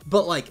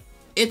 But, like,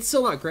 it's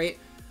still not great.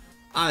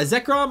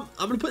 Zekrom,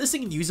 I'm going to put this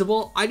thing in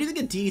usable. I do think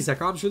a DD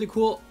Zekrom is really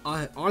cool.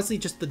 Honestly,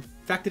 just the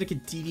fact that it can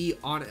DD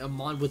on a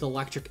Mon with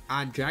Electric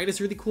and Dragon is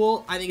really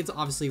cool. I think it's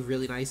obviously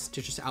really nice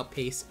to just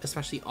outpace,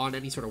 especially on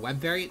any sort of web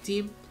variant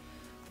team.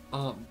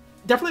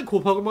 Definitely a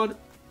cool Pokemon.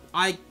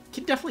 I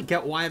can definitely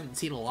get why I haven't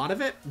seen a lot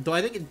of it, though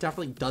I think it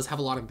definitely does have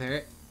a lot of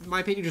merit, in my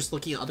opinion, just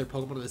looking at other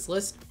Pokemon on this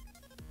list.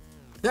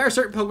 There are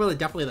certain Pokemon that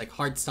definitely like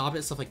hard stop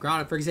it, stuff like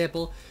Groudon, for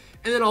example,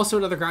 and then also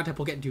another ground type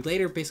we'll get into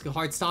later, basically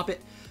hard stop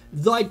it,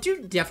 though I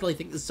do definitely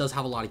think this does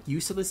have a lot of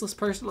use on this list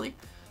personally.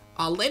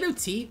 Lando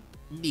T,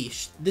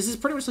 niche. This is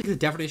pretty much like the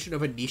definition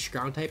of a niche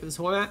ground type in this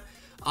format.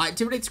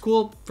 Intimidate's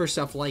cool for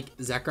stuff like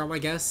Zekrom, I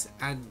guess,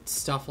 and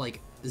stuff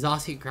like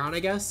Zacian Ground, I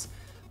guess,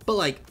 but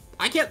like,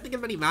 I can't think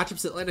of any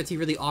matchups that Lando T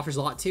really offers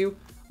a lot to.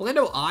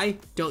 Lando I,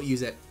 don't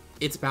use it.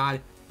 It's bad.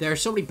 There are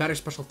so many better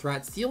special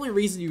threats. The only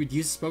reason you would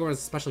use this Pokemon is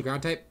a special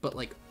ground type, but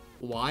like,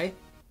 why?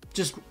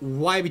 Just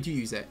why would you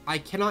use it? I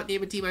cannot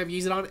name a team I've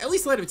used it on. At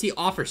least Lando T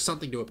offers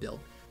something to a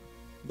build.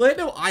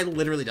 Lando I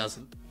literally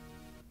doesn't.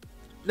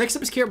 Next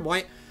up is Kyurem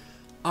White.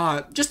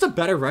 Just a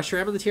better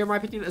Reshiram in the tier in my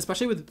opinion,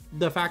 especially with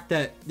the fact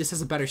that this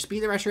has a better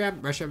speed than Reshiram.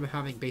 Reshiram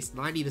having base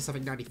 90 to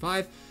something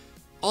 95.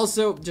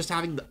 Also, just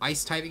having the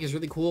ice typing is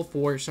really cool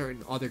for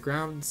certain other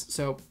grounds.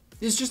 So,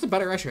 it's just a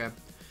better Reshiram.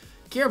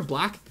 Kyurem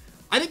Black.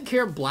 I think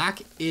Kyurem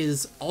Black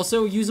is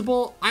also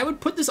usable. I would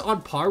put this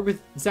on par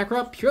with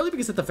Zekrom purely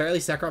because at the very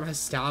least Zekrom has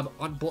Stab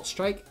on Bolt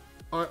Strike,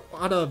 or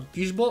on a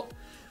Fusion Bolt,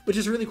 which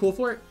is really cool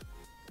for it.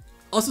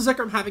 Also,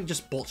 Zekrom having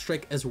just Bolt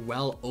Strike as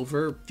well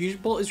over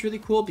Fusion Bolt is really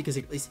cool because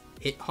it at least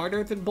hit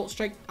harder than Bolt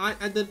Strike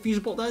and than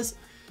Fusion Bolt does.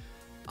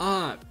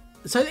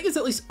 So I think it's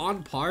at least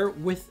on par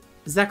with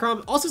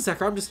Zekrom. Also,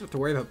 Zekrom doesn't have to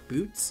worry about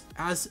boots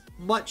as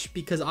much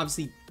because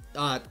obviously,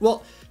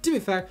 well, to be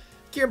fair,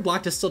 Kieran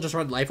Black does still just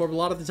run Life Orb a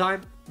lot of the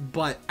time,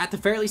 but at the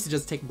very least, it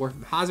does take more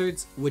from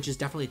hazards, which is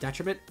definitely a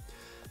detriment.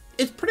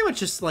 It's pretty much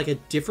just like a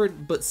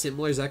different but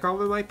similar Zekrom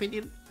in my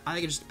opinion. I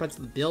think it just depends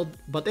on the build,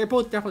 but they're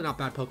both definitely not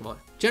bad Pokemon.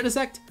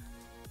 Genesect,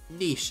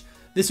 niche.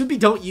 This would be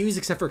don't use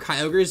except for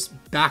Kyogre's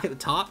back at the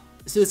top,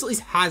 so this at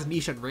least has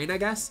niche and rain, I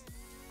guess.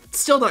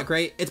 Still not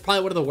great. It's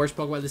probably one of the worst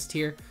Pokemon in this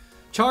tier.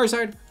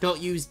 Charizard,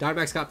 don't use.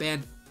 Dynamax got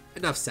banned.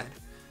 Enough said.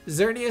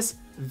 Xerneas,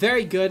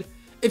 very good.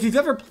 If you've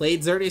ever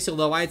played Xerneas, you'll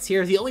know why it's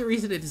here. The only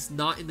reason it is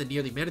not in the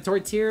nearly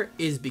mandatory tier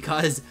is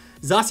because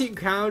Zacian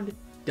Crown,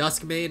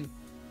 Duskmane,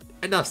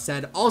 enough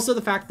said. Also,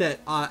 the fact that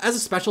as a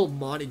special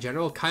mod in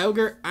general,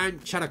 Kyogre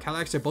and Shadow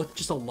Calyrex are both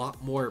just a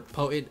lot more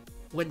potent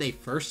when they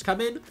first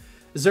come in.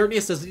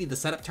 Xerneas doesn't need the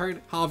setup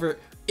turn. However,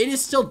 it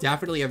is still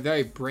definitely a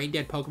very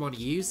brain-dead Pokemon to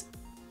use.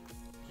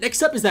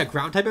 Next up is that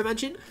ground type I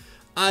mentioned,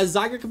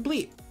 Zyger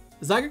Complete.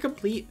 Zyger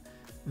Complete,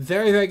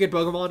 very, very good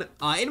Pokemon.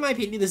 In my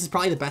opinion, this is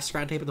probably the best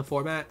ground type in the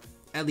format,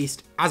 at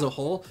least as a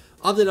whole.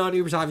 Of the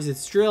non-Ubers, obviously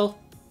it's Drill,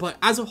 but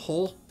as a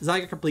whole,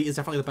 Zyger Complete is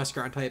definitely the best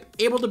ground type.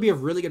 Able to be a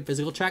really good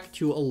physical check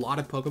to a lot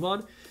of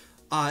Pokemon,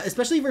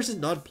 especially versus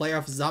non-player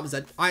off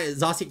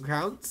Zacian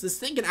Crowns. This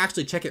thing can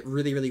actually check it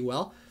really, really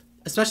well,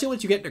 especially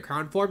once you get into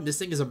Crown form. This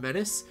thing is a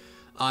menace.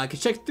 It can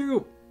check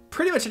through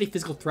pretty much any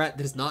physical threat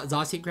that is not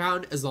Zacian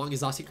Crown, as long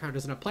as Zacian Crown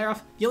doesn't have player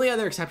off. The only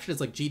other exception is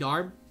like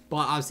G-Darm, but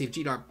obviously if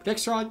G-Darm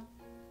protects strong,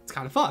 it's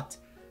kind of fucked.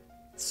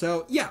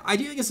 So yeah, I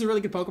do think this is a really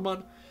good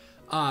Pokemon.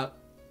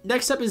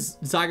 Next up is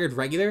Zygarde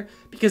Regular,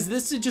 because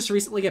this did just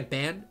recently get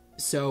banned,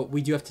 so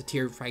we do have to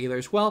tier Regular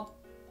as well.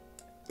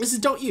 This is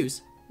don't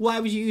use. Why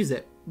would you use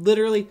it?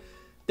 Literally,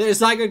 there's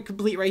Zygarde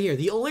Complete right here.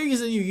 The only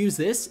reason you use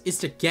this is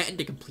to get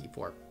into complete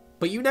form,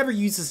 but you never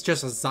use this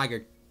just as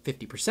Zygarde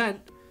 50%.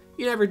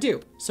 You never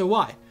do, so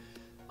why?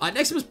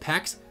 Next up is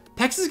Pex.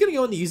 Pex is going to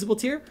go in the usable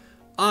tier.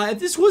 If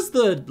this was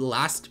the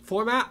last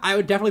format, I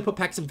would definitely put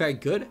Pex in very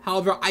good.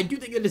 However, I do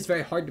think it is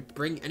very hard to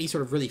bring any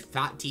sort of really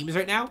fat teams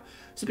right now.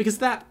 So because of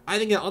that, I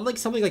think that unlike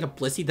something like a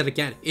Blissey that,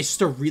 again, is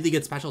just a really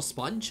good special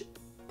sponge,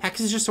 Pex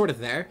is just sort of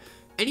there.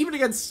 And even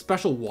against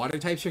special water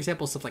types, for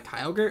example, stuff like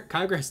Kyogre.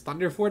 Kyogre has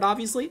Thunder for it,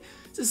 obviously.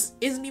 This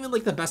isn't even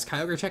like the best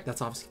Kyogre check.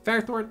 That's obviously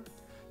Ferrothorn.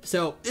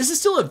 So this is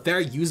still a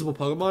very usable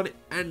Pokemon,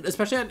 and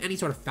especially on any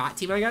sort of fat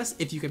team, I guess,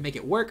 if you can make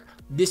it work,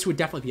 this would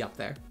definitely be up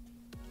there.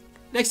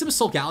 Next up is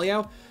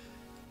Solgaleo.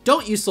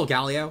 Don't use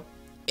Solgaleo.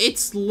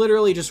 It's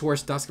literally just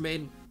worse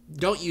Duskmane.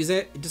 Don't use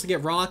it. It doesn't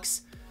get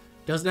rocks.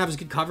 Doesn't have as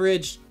good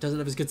coverage. Doesn't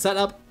have as good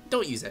setup.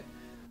 Don't use it.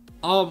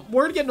 We're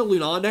gonna get into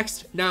Lunala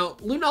next. Now,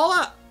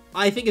 Lunala,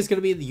 I think, is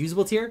gonna be in the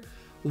usable tier.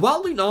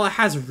 While Lunala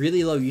has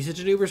really low usage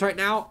in Ubers right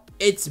now,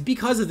 it's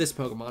because of this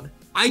Pokemon.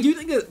 I do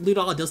think that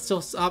Lunala does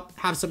still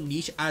have some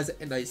niche as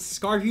a nice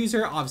Scarf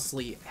user.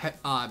 Obviously,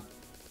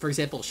 for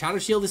example, Shadow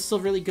Shield is still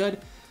really good.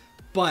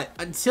 But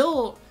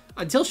until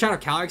Shadow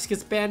Calyrex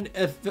gets banned,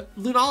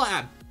 Lunala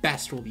at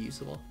best will be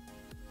usable.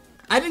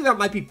 I think that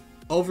might be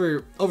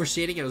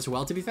overstating it as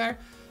well, to be fair.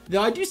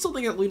 Though I do still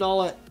think that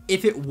Lunala,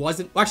 if it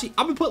wasn't... Well, actually,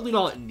 I'm going to put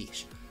Lunala in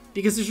niche,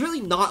 because there's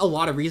really not a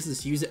lot of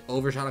reasons to use it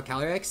over Shadow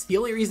Calyrex. The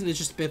only reason is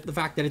just the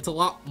fact that it's a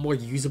lot more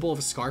usable of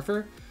a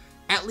Scarfer,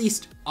 at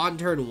least on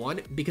turn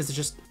 1, because it's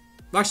just...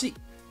 Actually,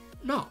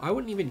 no, I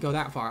wouldn't even go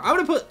that far. I'm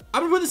gonna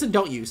put this in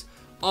don't use.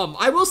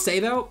 I will say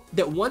though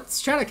that once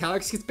Shadow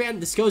Calyrex gets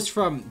banned, this goes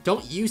from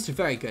don't use to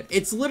very good.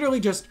 It's literally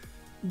just,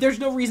 there's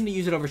no reason to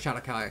use it over Shadow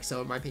Calyrex,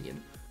 so in my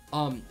opinion.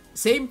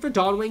 Same for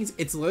Dawn Wings.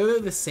 It's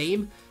literally the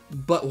same,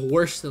 but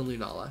worse than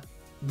Lunala.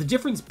 The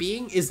difference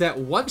being is that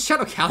once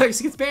Shadow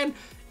Calyrex gets banned,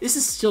 this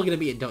is still gonna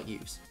be in don't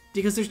use,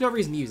 because there's no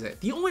reason to use it.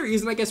 The only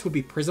reason, I guess, would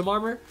be Prism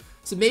Armor.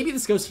 So maybe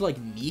this goes to like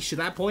niche at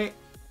that point,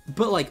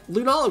 but like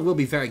Lunala will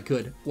be very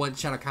good once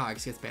Shadow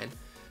Calyrex gets banned.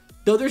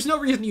 Though there's no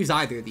reason to use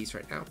either of these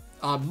right now.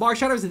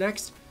 Marshadow is the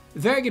next.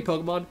 Very good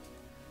Pokemon.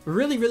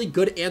 Really, really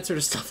good answer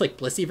to stuff like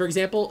Blissey, for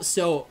example.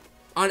 So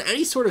on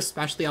any sort of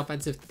specially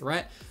offensive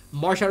threat,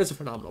 Marshadow is a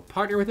phenomenal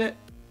partner with it.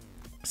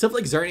 Stuff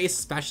like Xerneas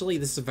especially,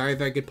 this is a very,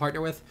 very good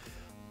partner with.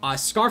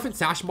 Scarf and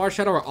Sash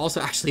Marshadow are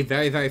also actually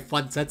very, very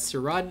fun sets to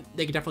run.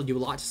 They can definitely do a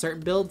lot to certain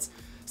builds.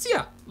 So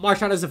yeah,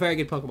 Marshadow is a very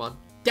good Pokemon.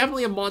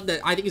 Definitely a mon that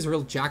I think is a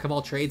real jack of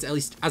all trades, at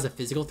least as a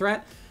physical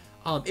threat.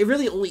 It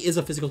really only is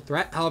a physical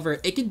threat. However,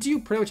 it can do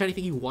pretty much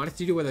anything you want it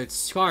to do, whether it's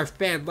Scarf,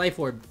 Band, Life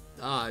Orb,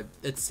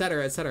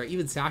 etc., etc.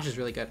 Even Sash is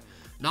really good.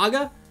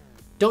 Naga,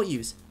 don't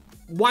use.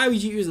 Why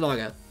would you use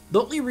Naga?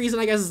 The only reason,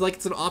 I guess, is like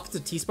it's an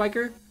offensive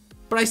T-Spiker,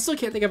 but I still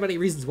can't think of any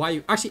reasons why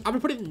you... Actually, I'm gonna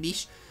put it in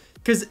niche,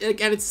 because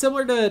again, it's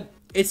similar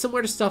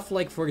to stuff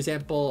like, for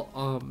example,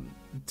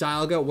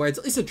 Dialga, where it's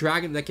at least a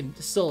dragon that can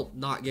still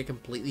not get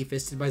completely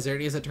fisted by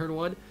Xerneas at turn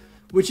 1,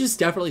 which is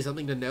definitely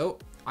something to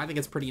note. I think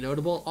it's pretty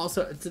notable.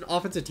 Also, it's an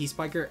offensive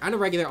T-Spiker and a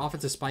regular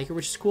offensive Spiker,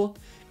 which is cool.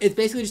 It's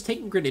basically just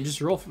taking Greninja's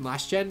role from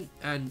last gen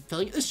and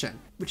filling it this gen,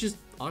 which is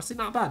honestly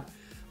not bad.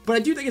 but I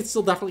do think it's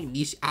still definitely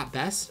niche at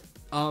best.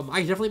 I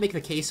can definitely make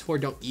the case for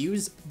don't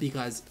use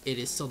because it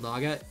is still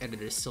Naga and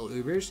it is still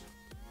Ubers,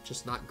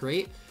 just not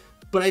great.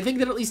 But I think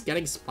that at least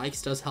getting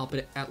spikes does help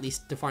it at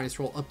least define its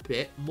role a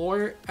bit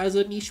more as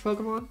a niche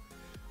Pokemon.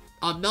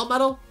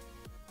 Melmetal,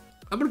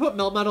 I'm going to put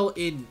Melmetal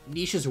in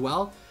niche as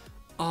well.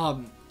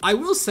 I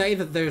will say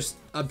that there's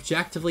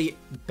objectively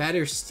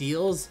better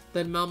steals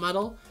than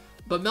Melmetal,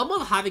 but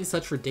Melmetal having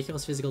such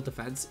ridiculous physical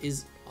defense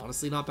is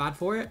honestly not bad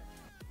for it.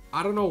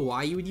 I don't know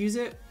why you would use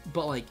it,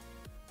 but like,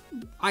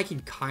 I can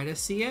kind of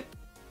see it.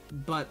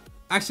 But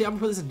actually, I'm going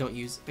to put this in don't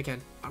use. Again,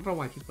 I don't know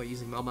why people are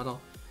using Melmetal.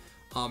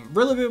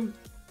 Rillaboom,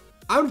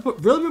 I would put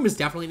Rillaboom is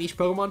definitely a niche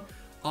Pokemon.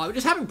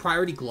 Just having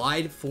priority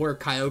glide for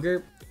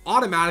Kyogre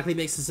automatically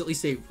makes this at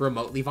least a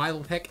remotely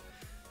viable pick.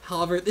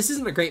 However, this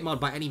isn't a great mod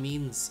by any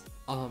means.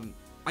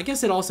 I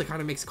guess it also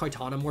kind of makes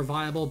Kartana more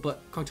viable,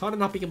 but Kartana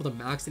not being able to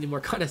max anymore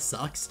kind of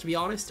sucks, to be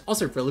honest.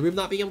 Also, Rillaboom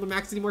not being able to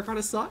max anymore kind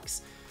of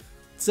sucks.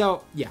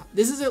 So, yeah,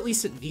 this is at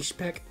least a niche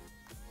pick.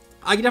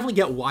 I can definitely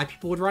get why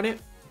people would run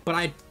it, but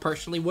I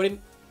personally wouldn't.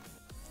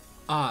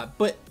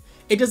 But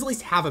it does at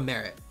least have a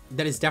merit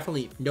that is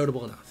definitely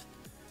notable enough.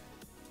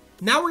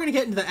 Now we're going to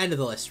get into the end of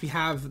the list. We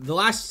have the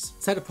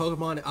last set of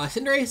Pokemon.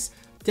 Cinderace,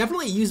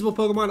 definitely a usable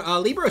Pokemon.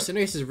 Libero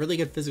Cinderace is a really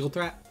good physical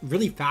threat.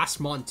 Really fast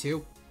Mon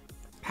too.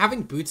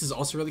 Having Boots is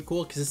also really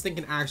cool because this thing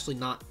can actually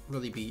not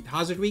really be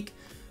Hazard Weak.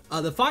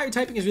 The Fire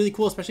typing is really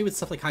cool, especially with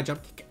stuff like High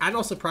Jump Kick and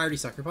also Priority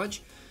Sucker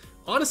Punch.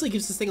 Honestly,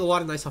 gives this thing a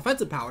lot of nice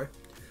offensive power.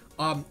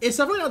 It's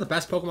definitely not the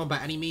best Pokemon by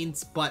any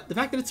means, but the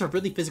fact that it's a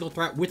really physical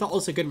threat with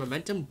also good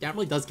momentum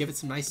definitely does give it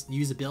some nice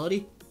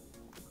usability.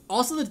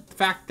 Also, the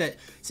fact that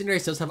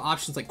Cinderace does have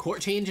options like Court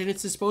Change in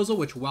its disposal,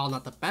 which, while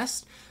not the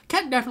best,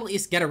 can definitely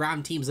get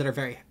around teams that are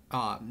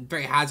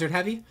very hazard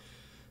heavy.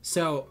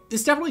 So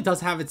this definitely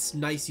does have its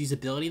nice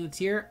usability in the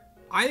tier.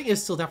 I think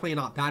it's still definitely a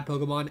not bad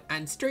Pokemon,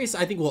 and Cinderace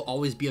I think will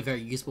always be a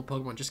very useful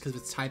Pokemon just because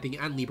of its typing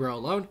and Libero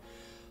alone.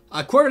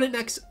 Corviknight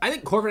next. I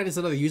think Corviknight is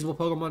another usable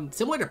Pokemon,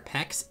 similar to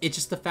Pex. It's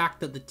just the fact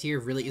that the tier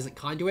really isn't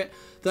kind to it.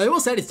 Though I will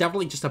say it's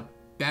definitely just a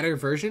better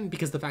version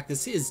because the fact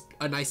this is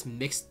a nice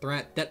mixed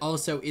threat that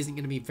also isn't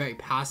going to be very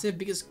passive,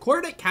 because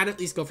Corviknight can at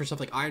least go for stuff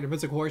like Iron and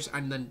Physical Horse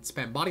and then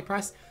spam Body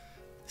Press.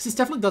 This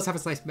definitely does have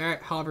its nice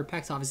merit. However,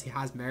 Pex obviously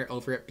has merit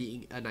over it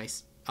being a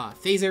nice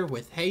phaser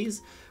with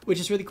Haze, which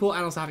is really cool,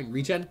 and also having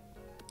Regen.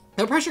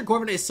 No Pressure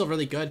Corviknight is still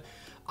really good.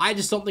 I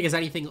just don't think it's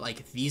anything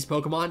like these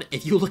Pokemon.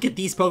 If you look at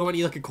these Pokemon,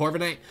 you look at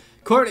Corviknight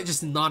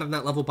just not on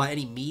that level by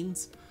any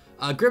means.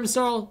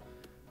 Grimmsnarl,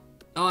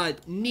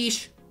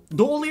 niche.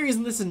 The only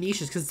reason this is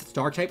niche is because it's a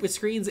dark type with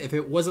screens. If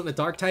it wasn't a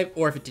dark type,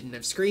 or if it didn't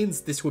have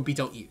screens, this would be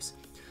don't use.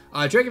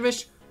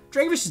 Dracovish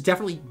is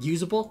definitely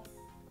usable.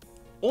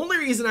 Only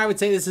reason I would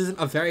say this isn't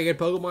a very good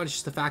Pokemon is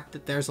just the fact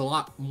that there's a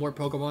lot more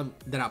Pokemon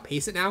that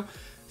outpace it now.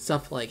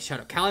 Stuff like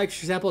Shadow Calyx,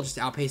 for example, just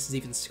outpaces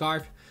even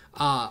Scarf.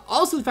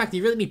 Also the fact that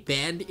you really need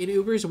Band in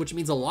Ubers, which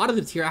means a lot of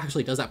the tier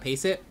actually does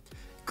outpace it.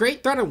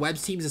 Great threat on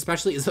Webs teams,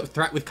 especially is a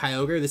threat with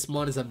Kyogre. This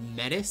Mon is a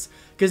menace,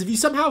 because if you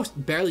somehow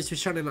barely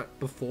switched on him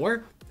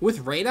before, with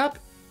Raid Up,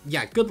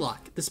 yeah, good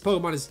luck. This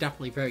Pokemon is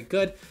definitely very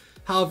good.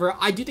 However,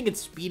 I do think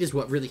its speed is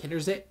what really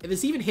hinders it. If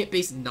it's even hit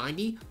base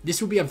 90,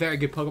 this would be a very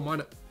good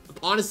Pokemon.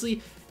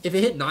 Honestly, if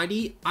it hit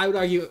 90, I would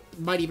argue it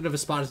might even have a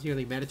spot as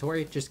nearly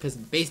mandatory, just because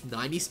base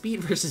 90 speed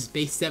versus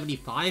base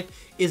 75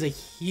 is a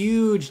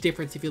huge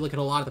difference if you look at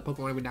a lot of the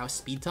Pokemon with now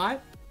speed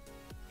type.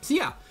 So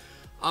yeah,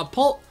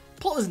 Pult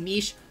is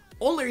niche.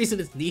 Only reason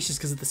it's niche is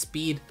because of the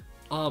speed.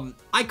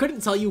 I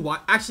couldn't tell you why.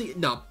 Actually,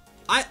 no.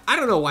 I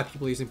don't know why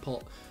people are using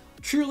Pult.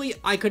 Truly,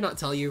 I could not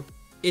tell you.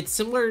 It's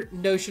similar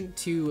notion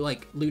to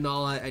like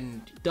Lunala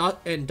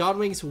and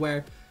Dawnwings,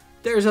 where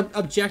there's an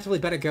objectively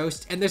better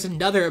ghost, and there's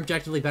another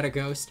objectively better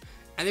ghost,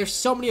 and there's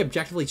so many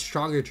objectively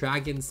stronger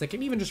dragons that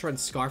can even just run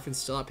Scarf and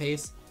still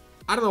outpace.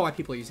 I don't know why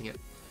people are using it.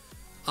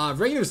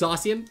 Regular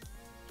Zacian,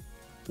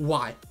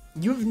 why?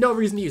 You have no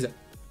reason to use it.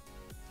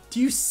 Do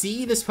you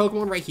see this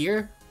Pokemon right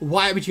here?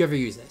 Why would you ever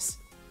use this?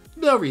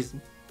 No reason.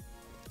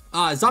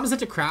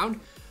 Zamazenta Crown,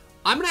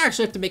 I'm gonna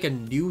actually have to make a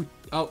new,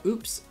 oh,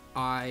 oops,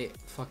 I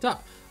fucked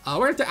up. We're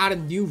gonna have to add a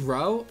new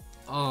row.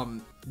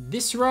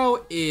 This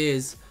row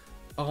is,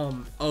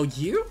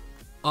 OU.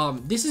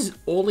 This is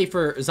only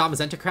for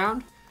Zamazenta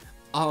Crown.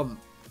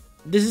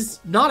 This is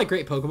not a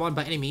great Pokemon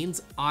by any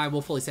means. I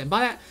will fully stand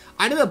by it.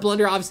 I know that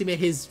Blunder obviously made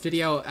his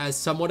video as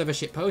somewhat of a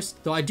shit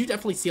post, though I do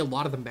definitely see a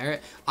lot of the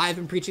merit. I've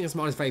been preaching this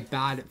mod is very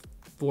bad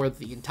for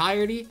the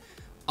entirety.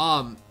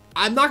 I'm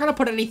not gonna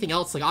put anything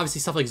else, like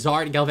obviously stuff like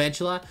Zard and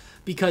Galvantula,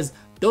 because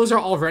those are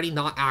already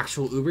not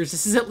actual Ubers.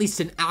 This is at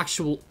least an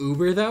actual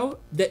Uber, though,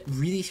 that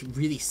really,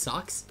 really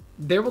sucks.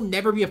 There will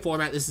never be a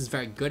format this is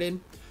very good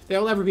in. There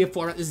will never be a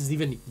format this is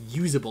even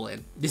usable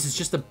in. This is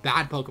just a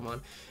bad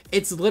Pokemon.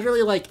 It's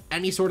literally like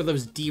any sort of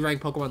those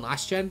D-rank Pokemon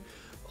last gen.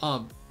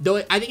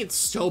 Though I think it's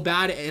so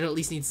bad, it at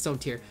least needs its own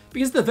tier.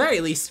 Because at the very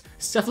least,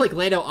 stuff like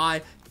Lando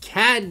Eye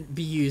can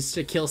be used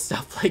to kill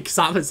stuff like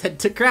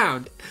Zamazenta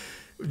Crown.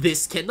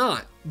 This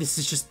cannot. This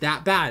is just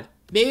that bad.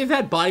 Maybe if it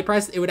had body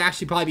press, it would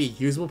actually probably be a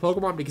usable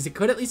Pokemon because it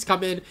could at least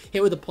come in,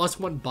 hit with a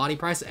 +1 body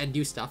press, and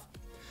do stuff.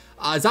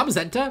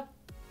 Zamazenta,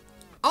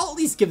 I'll at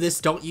least give this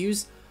don't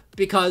use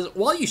because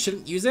while you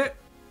shouldn't use it,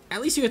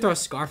 at least you can throw a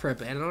Scarf or a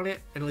Bandit on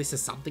it and at least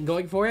has something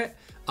going for it.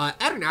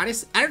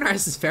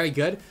 Adrenatus is very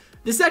good.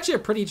 This is actually a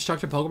pretty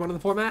destructive Pokemon in the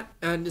format,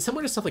 and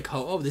similar to stuff like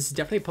Ho-Oh, this is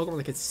definitely a Pokemon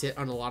that can sit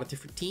on a lot of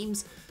different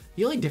teams.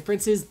 The only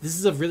difference is this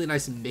is a really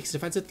nice mixed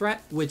defensive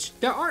threat, which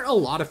there aren't a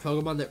lot of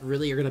Pokemon that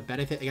really are going to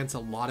benefit against a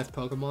lot of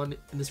Pokemon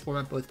in this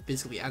format, both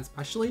physically and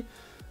specially.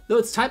 Though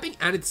its typing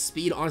and its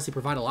speed honestly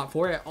provide a lot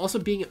for it. Also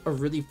being a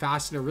really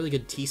fast and a really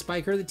good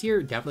T-Spiker in the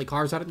tier definitely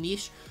carves out a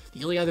niche.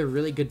 The only other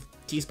really good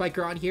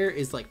T-Spiker on here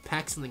is like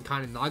Pex and then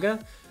kind of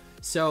Naga.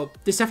 So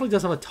this definitely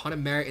does have a ton of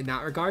merit in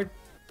that regard.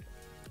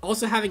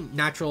 Also having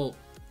natural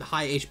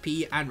high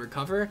HP and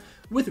recover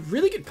with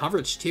really good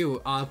coverage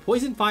too.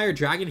 Poison Fire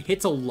Dragon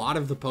hits a lot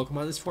of the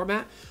Pokemon in this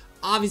format.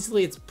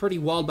 Obviously it's pretty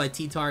walled by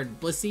T-Tar and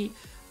Blissey,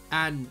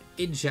 and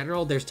in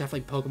general there's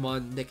definitely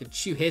Pokemon that can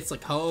chew hits.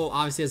 Like Ho-Oh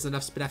obviously has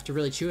enough Spinef to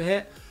really chew a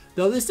hit,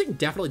 though this thing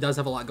definitely does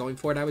have a lot going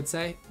for it. I would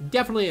say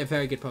definitely a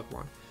very good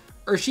Pokemon.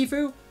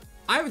 Urshifu,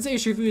 I would say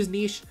Urshifu is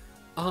niche.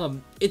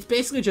 It's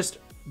basically just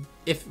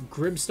if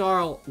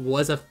Grimmsnarl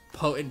was a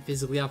potent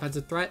physically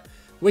offensive threat.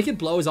 Wicked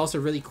Blow is also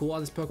really cool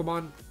on this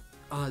Pokemon.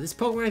 This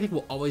Pokemon I think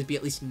will always be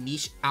at least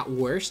niche at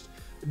worst,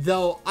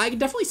 though I can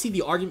definitely see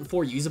the argument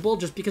for usable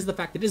just because of the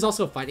fact that it is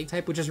also a fighting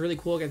type, which is really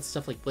cool against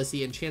stuff like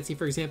Blissey and Chansey,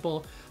 for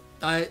example.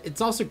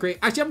 It's also great.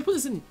 Actually, I'm gonna put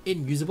this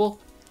in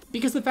usable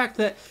because the fact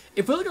that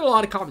if we look at a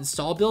lot of common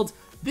stall builds,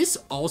 this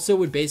also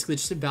would basically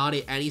just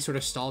invalidate any sort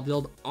of stall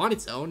build on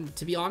its own,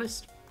 to be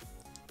honest.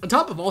 On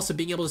top of also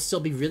being able to still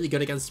be really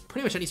good against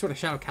pretty much any sort of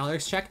Shadow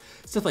Calyrex check,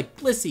 stuff like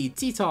Blissey,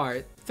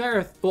 T-Tar,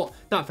 well,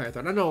 not Ferrothorn.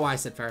 I don't know why I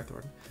said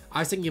Ferrothorn. I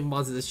was thinking of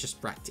monsters that's just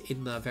wrecked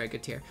in the very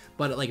good tier.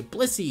 But like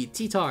Blissey,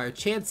 T-Tar,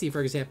 Chansey,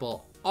 for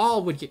example,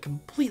 all would get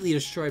completely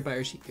destroyed by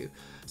Urshifu.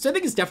 So I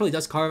think this definitely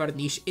does carve out a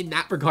niche in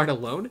that regard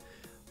alone.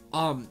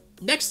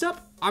 Next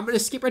up, I'm going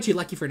to skip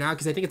Regieleki for now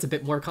because I think it's a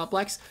bit more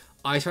complex.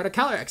 Ice Rider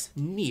Calyrex,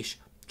 niche.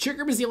 Trick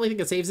Room is the only thing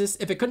that saves this.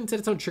 If it couldn't set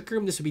its own Trick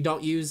Room, this would be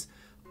don't use.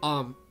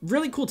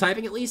 Really cool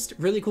typing at least.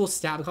 Really cool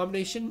stab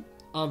combination.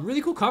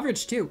 Really cool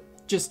coverage too.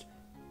 Just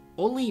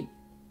only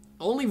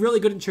really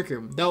good in Trick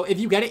Room. Though if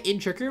you get it in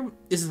Trick Room,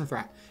 this is a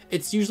threat.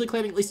 It's usually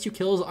claiming at least 2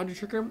 kills under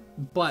Trick Room,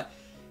 but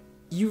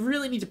you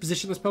really need to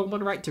position this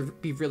Pokemon right to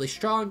be really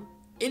strong.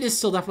 It is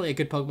still definitely a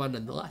good Pokemon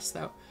nonetheless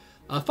though.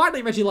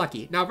 Finally,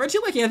 Regieleki. Now,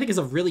 Regieleki I think is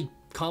a really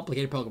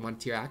complicated Pokemon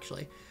tier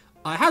actually.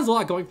 It has a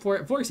lot going for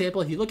it. For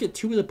example, if you look at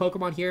 2 of the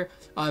Pokemon here,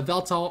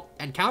 Veltal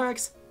and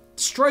Calyrex,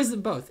 destroys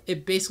them both.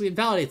 It basically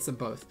invalidates them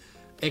both.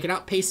 It can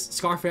outpace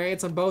Scarf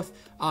variants on both.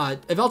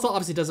 Veltal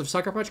obviously does have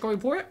Sucker Punch going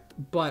for it,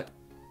 but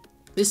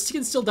this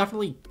can still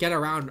definitely get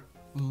around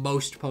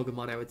most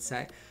Pokemon, I would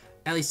say.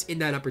 At least in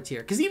that upper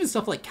tier. Because even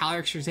stuff like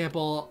Calyrex, for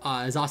example,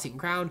 Zacian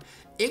Crown,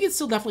 it can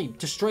still definitely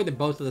destroy them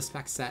both with the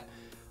spec set.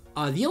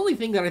 The only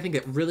thing that I think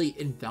that really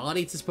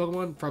invalidates this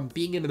Pokemon from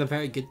being into the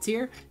very good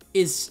tier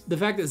is the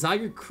fact that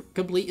Zyger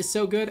Complete is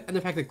so good, and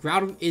the fact that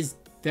Groudon is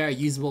very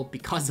usable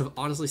because of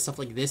honestly stuff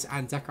like this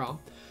and Zekrom.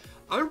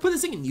 I'm going to put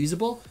this thing in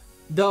usable,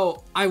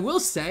 though I will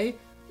say,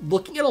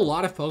 looking at a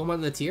lot of Pokemon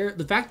in the tier,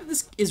 the fact that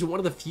this is one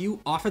of the few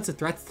offensive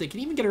threats that can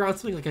even get around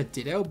something like a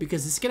Ditto,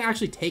 because this can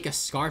actually take a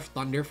Scarf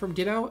Thunder from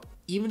Ditto,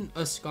 even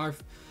a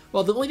Scarf.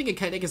 Well, the only thing it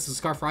can take is a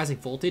Scarf Rising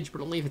Voltage, but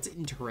only if it's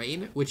in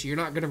terrain, which you're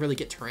not going to really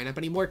get terrain up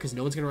anymore, because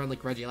no one's going to run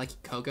like Regieleki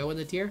Koko in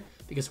the tier,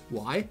 because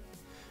why?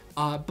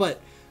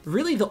 But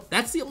really,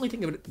 that's the only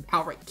thing that would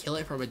outright kill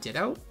it from a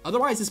Ditto.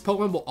 Otherwise, this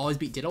Pokemon will always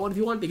beat Ditto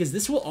 1v1, because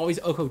this will always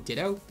OHKO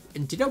Ditto,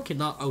 and Ditto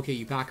cannot OHKO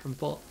you back from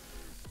full.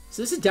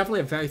 So this is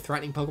definitely a very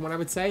threatening Pokemon, I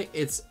would say.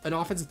 It's an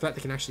offensive threat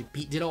that can actually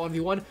beat Ditto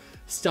 1v1.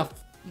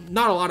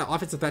 Not a lot of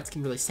offensive threats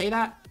can really say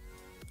that.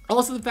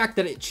 Also, the fact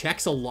that it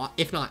checks a lot,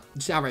 if not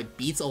just outright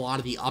beats a lot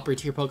of the upper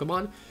tier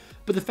Pokemon.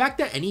 But the fact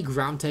that any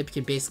ground type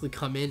can basically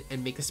come in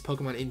and make this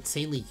Pokemon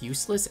insanely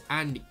useless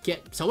and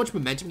get so much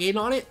momentum gain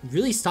on it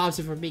really stops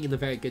it from being in the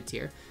very good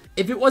tier.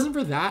 If it wasn't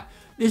for that,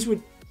 this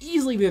would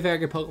easily be a very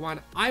good Pokemon.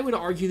 I would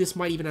argue this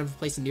might even have a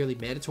place in nearly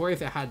mandatory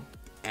if it had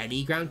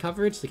any ground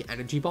coverage, like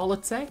Energy Ball,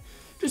 let's say.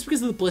 Just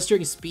because of the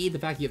blistering speed, the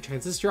fact that you have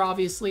Transistor,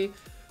 obviously.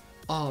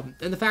 And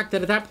the fact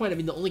that at that point, I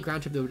mean, the only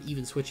ground type that would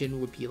even switch in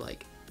would be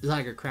like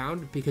Zyger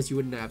Crown, because you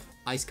wouldn't have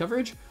ice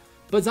coverage.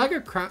 But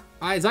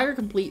Zyger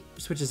Complete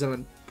switches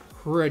on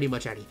pretty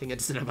much anything that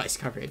doesn't have ice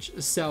coverage.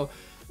 So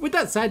with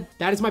that said,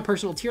 that is my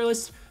personal tier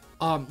list.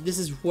 This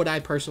is what I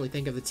personally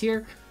think of the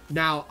tier.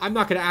 Now, I'm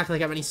not going to act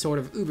like I'm any sort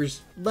of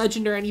Uber's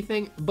legend or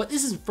anything, but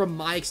this is from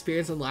my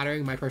experience and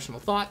laddering my personal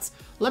thoughts.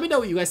 Let me know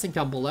what you guys think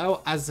down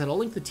below. As I said, I'll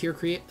link the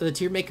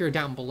tier maker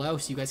down below,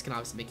 so you guys can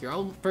obviously make your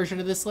own version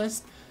of this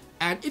list.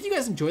 And if you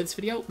guys enjoyed this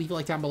video, leave a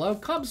like down below.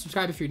 Comment,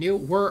 subscribe if you're new.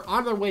 We're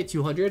on our way to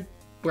 200.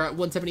 We're at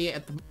 178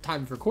 at the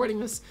time of recording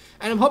this,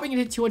 and I'm hoping to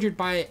hit 200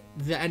 by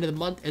the end of the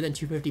month, and then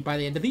 250 by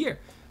the end of the year.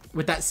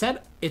 With that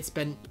said, it's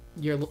been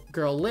your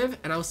girl Liv,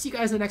 and I'll see you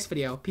guys in the next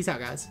video. Peace out,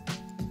 guys.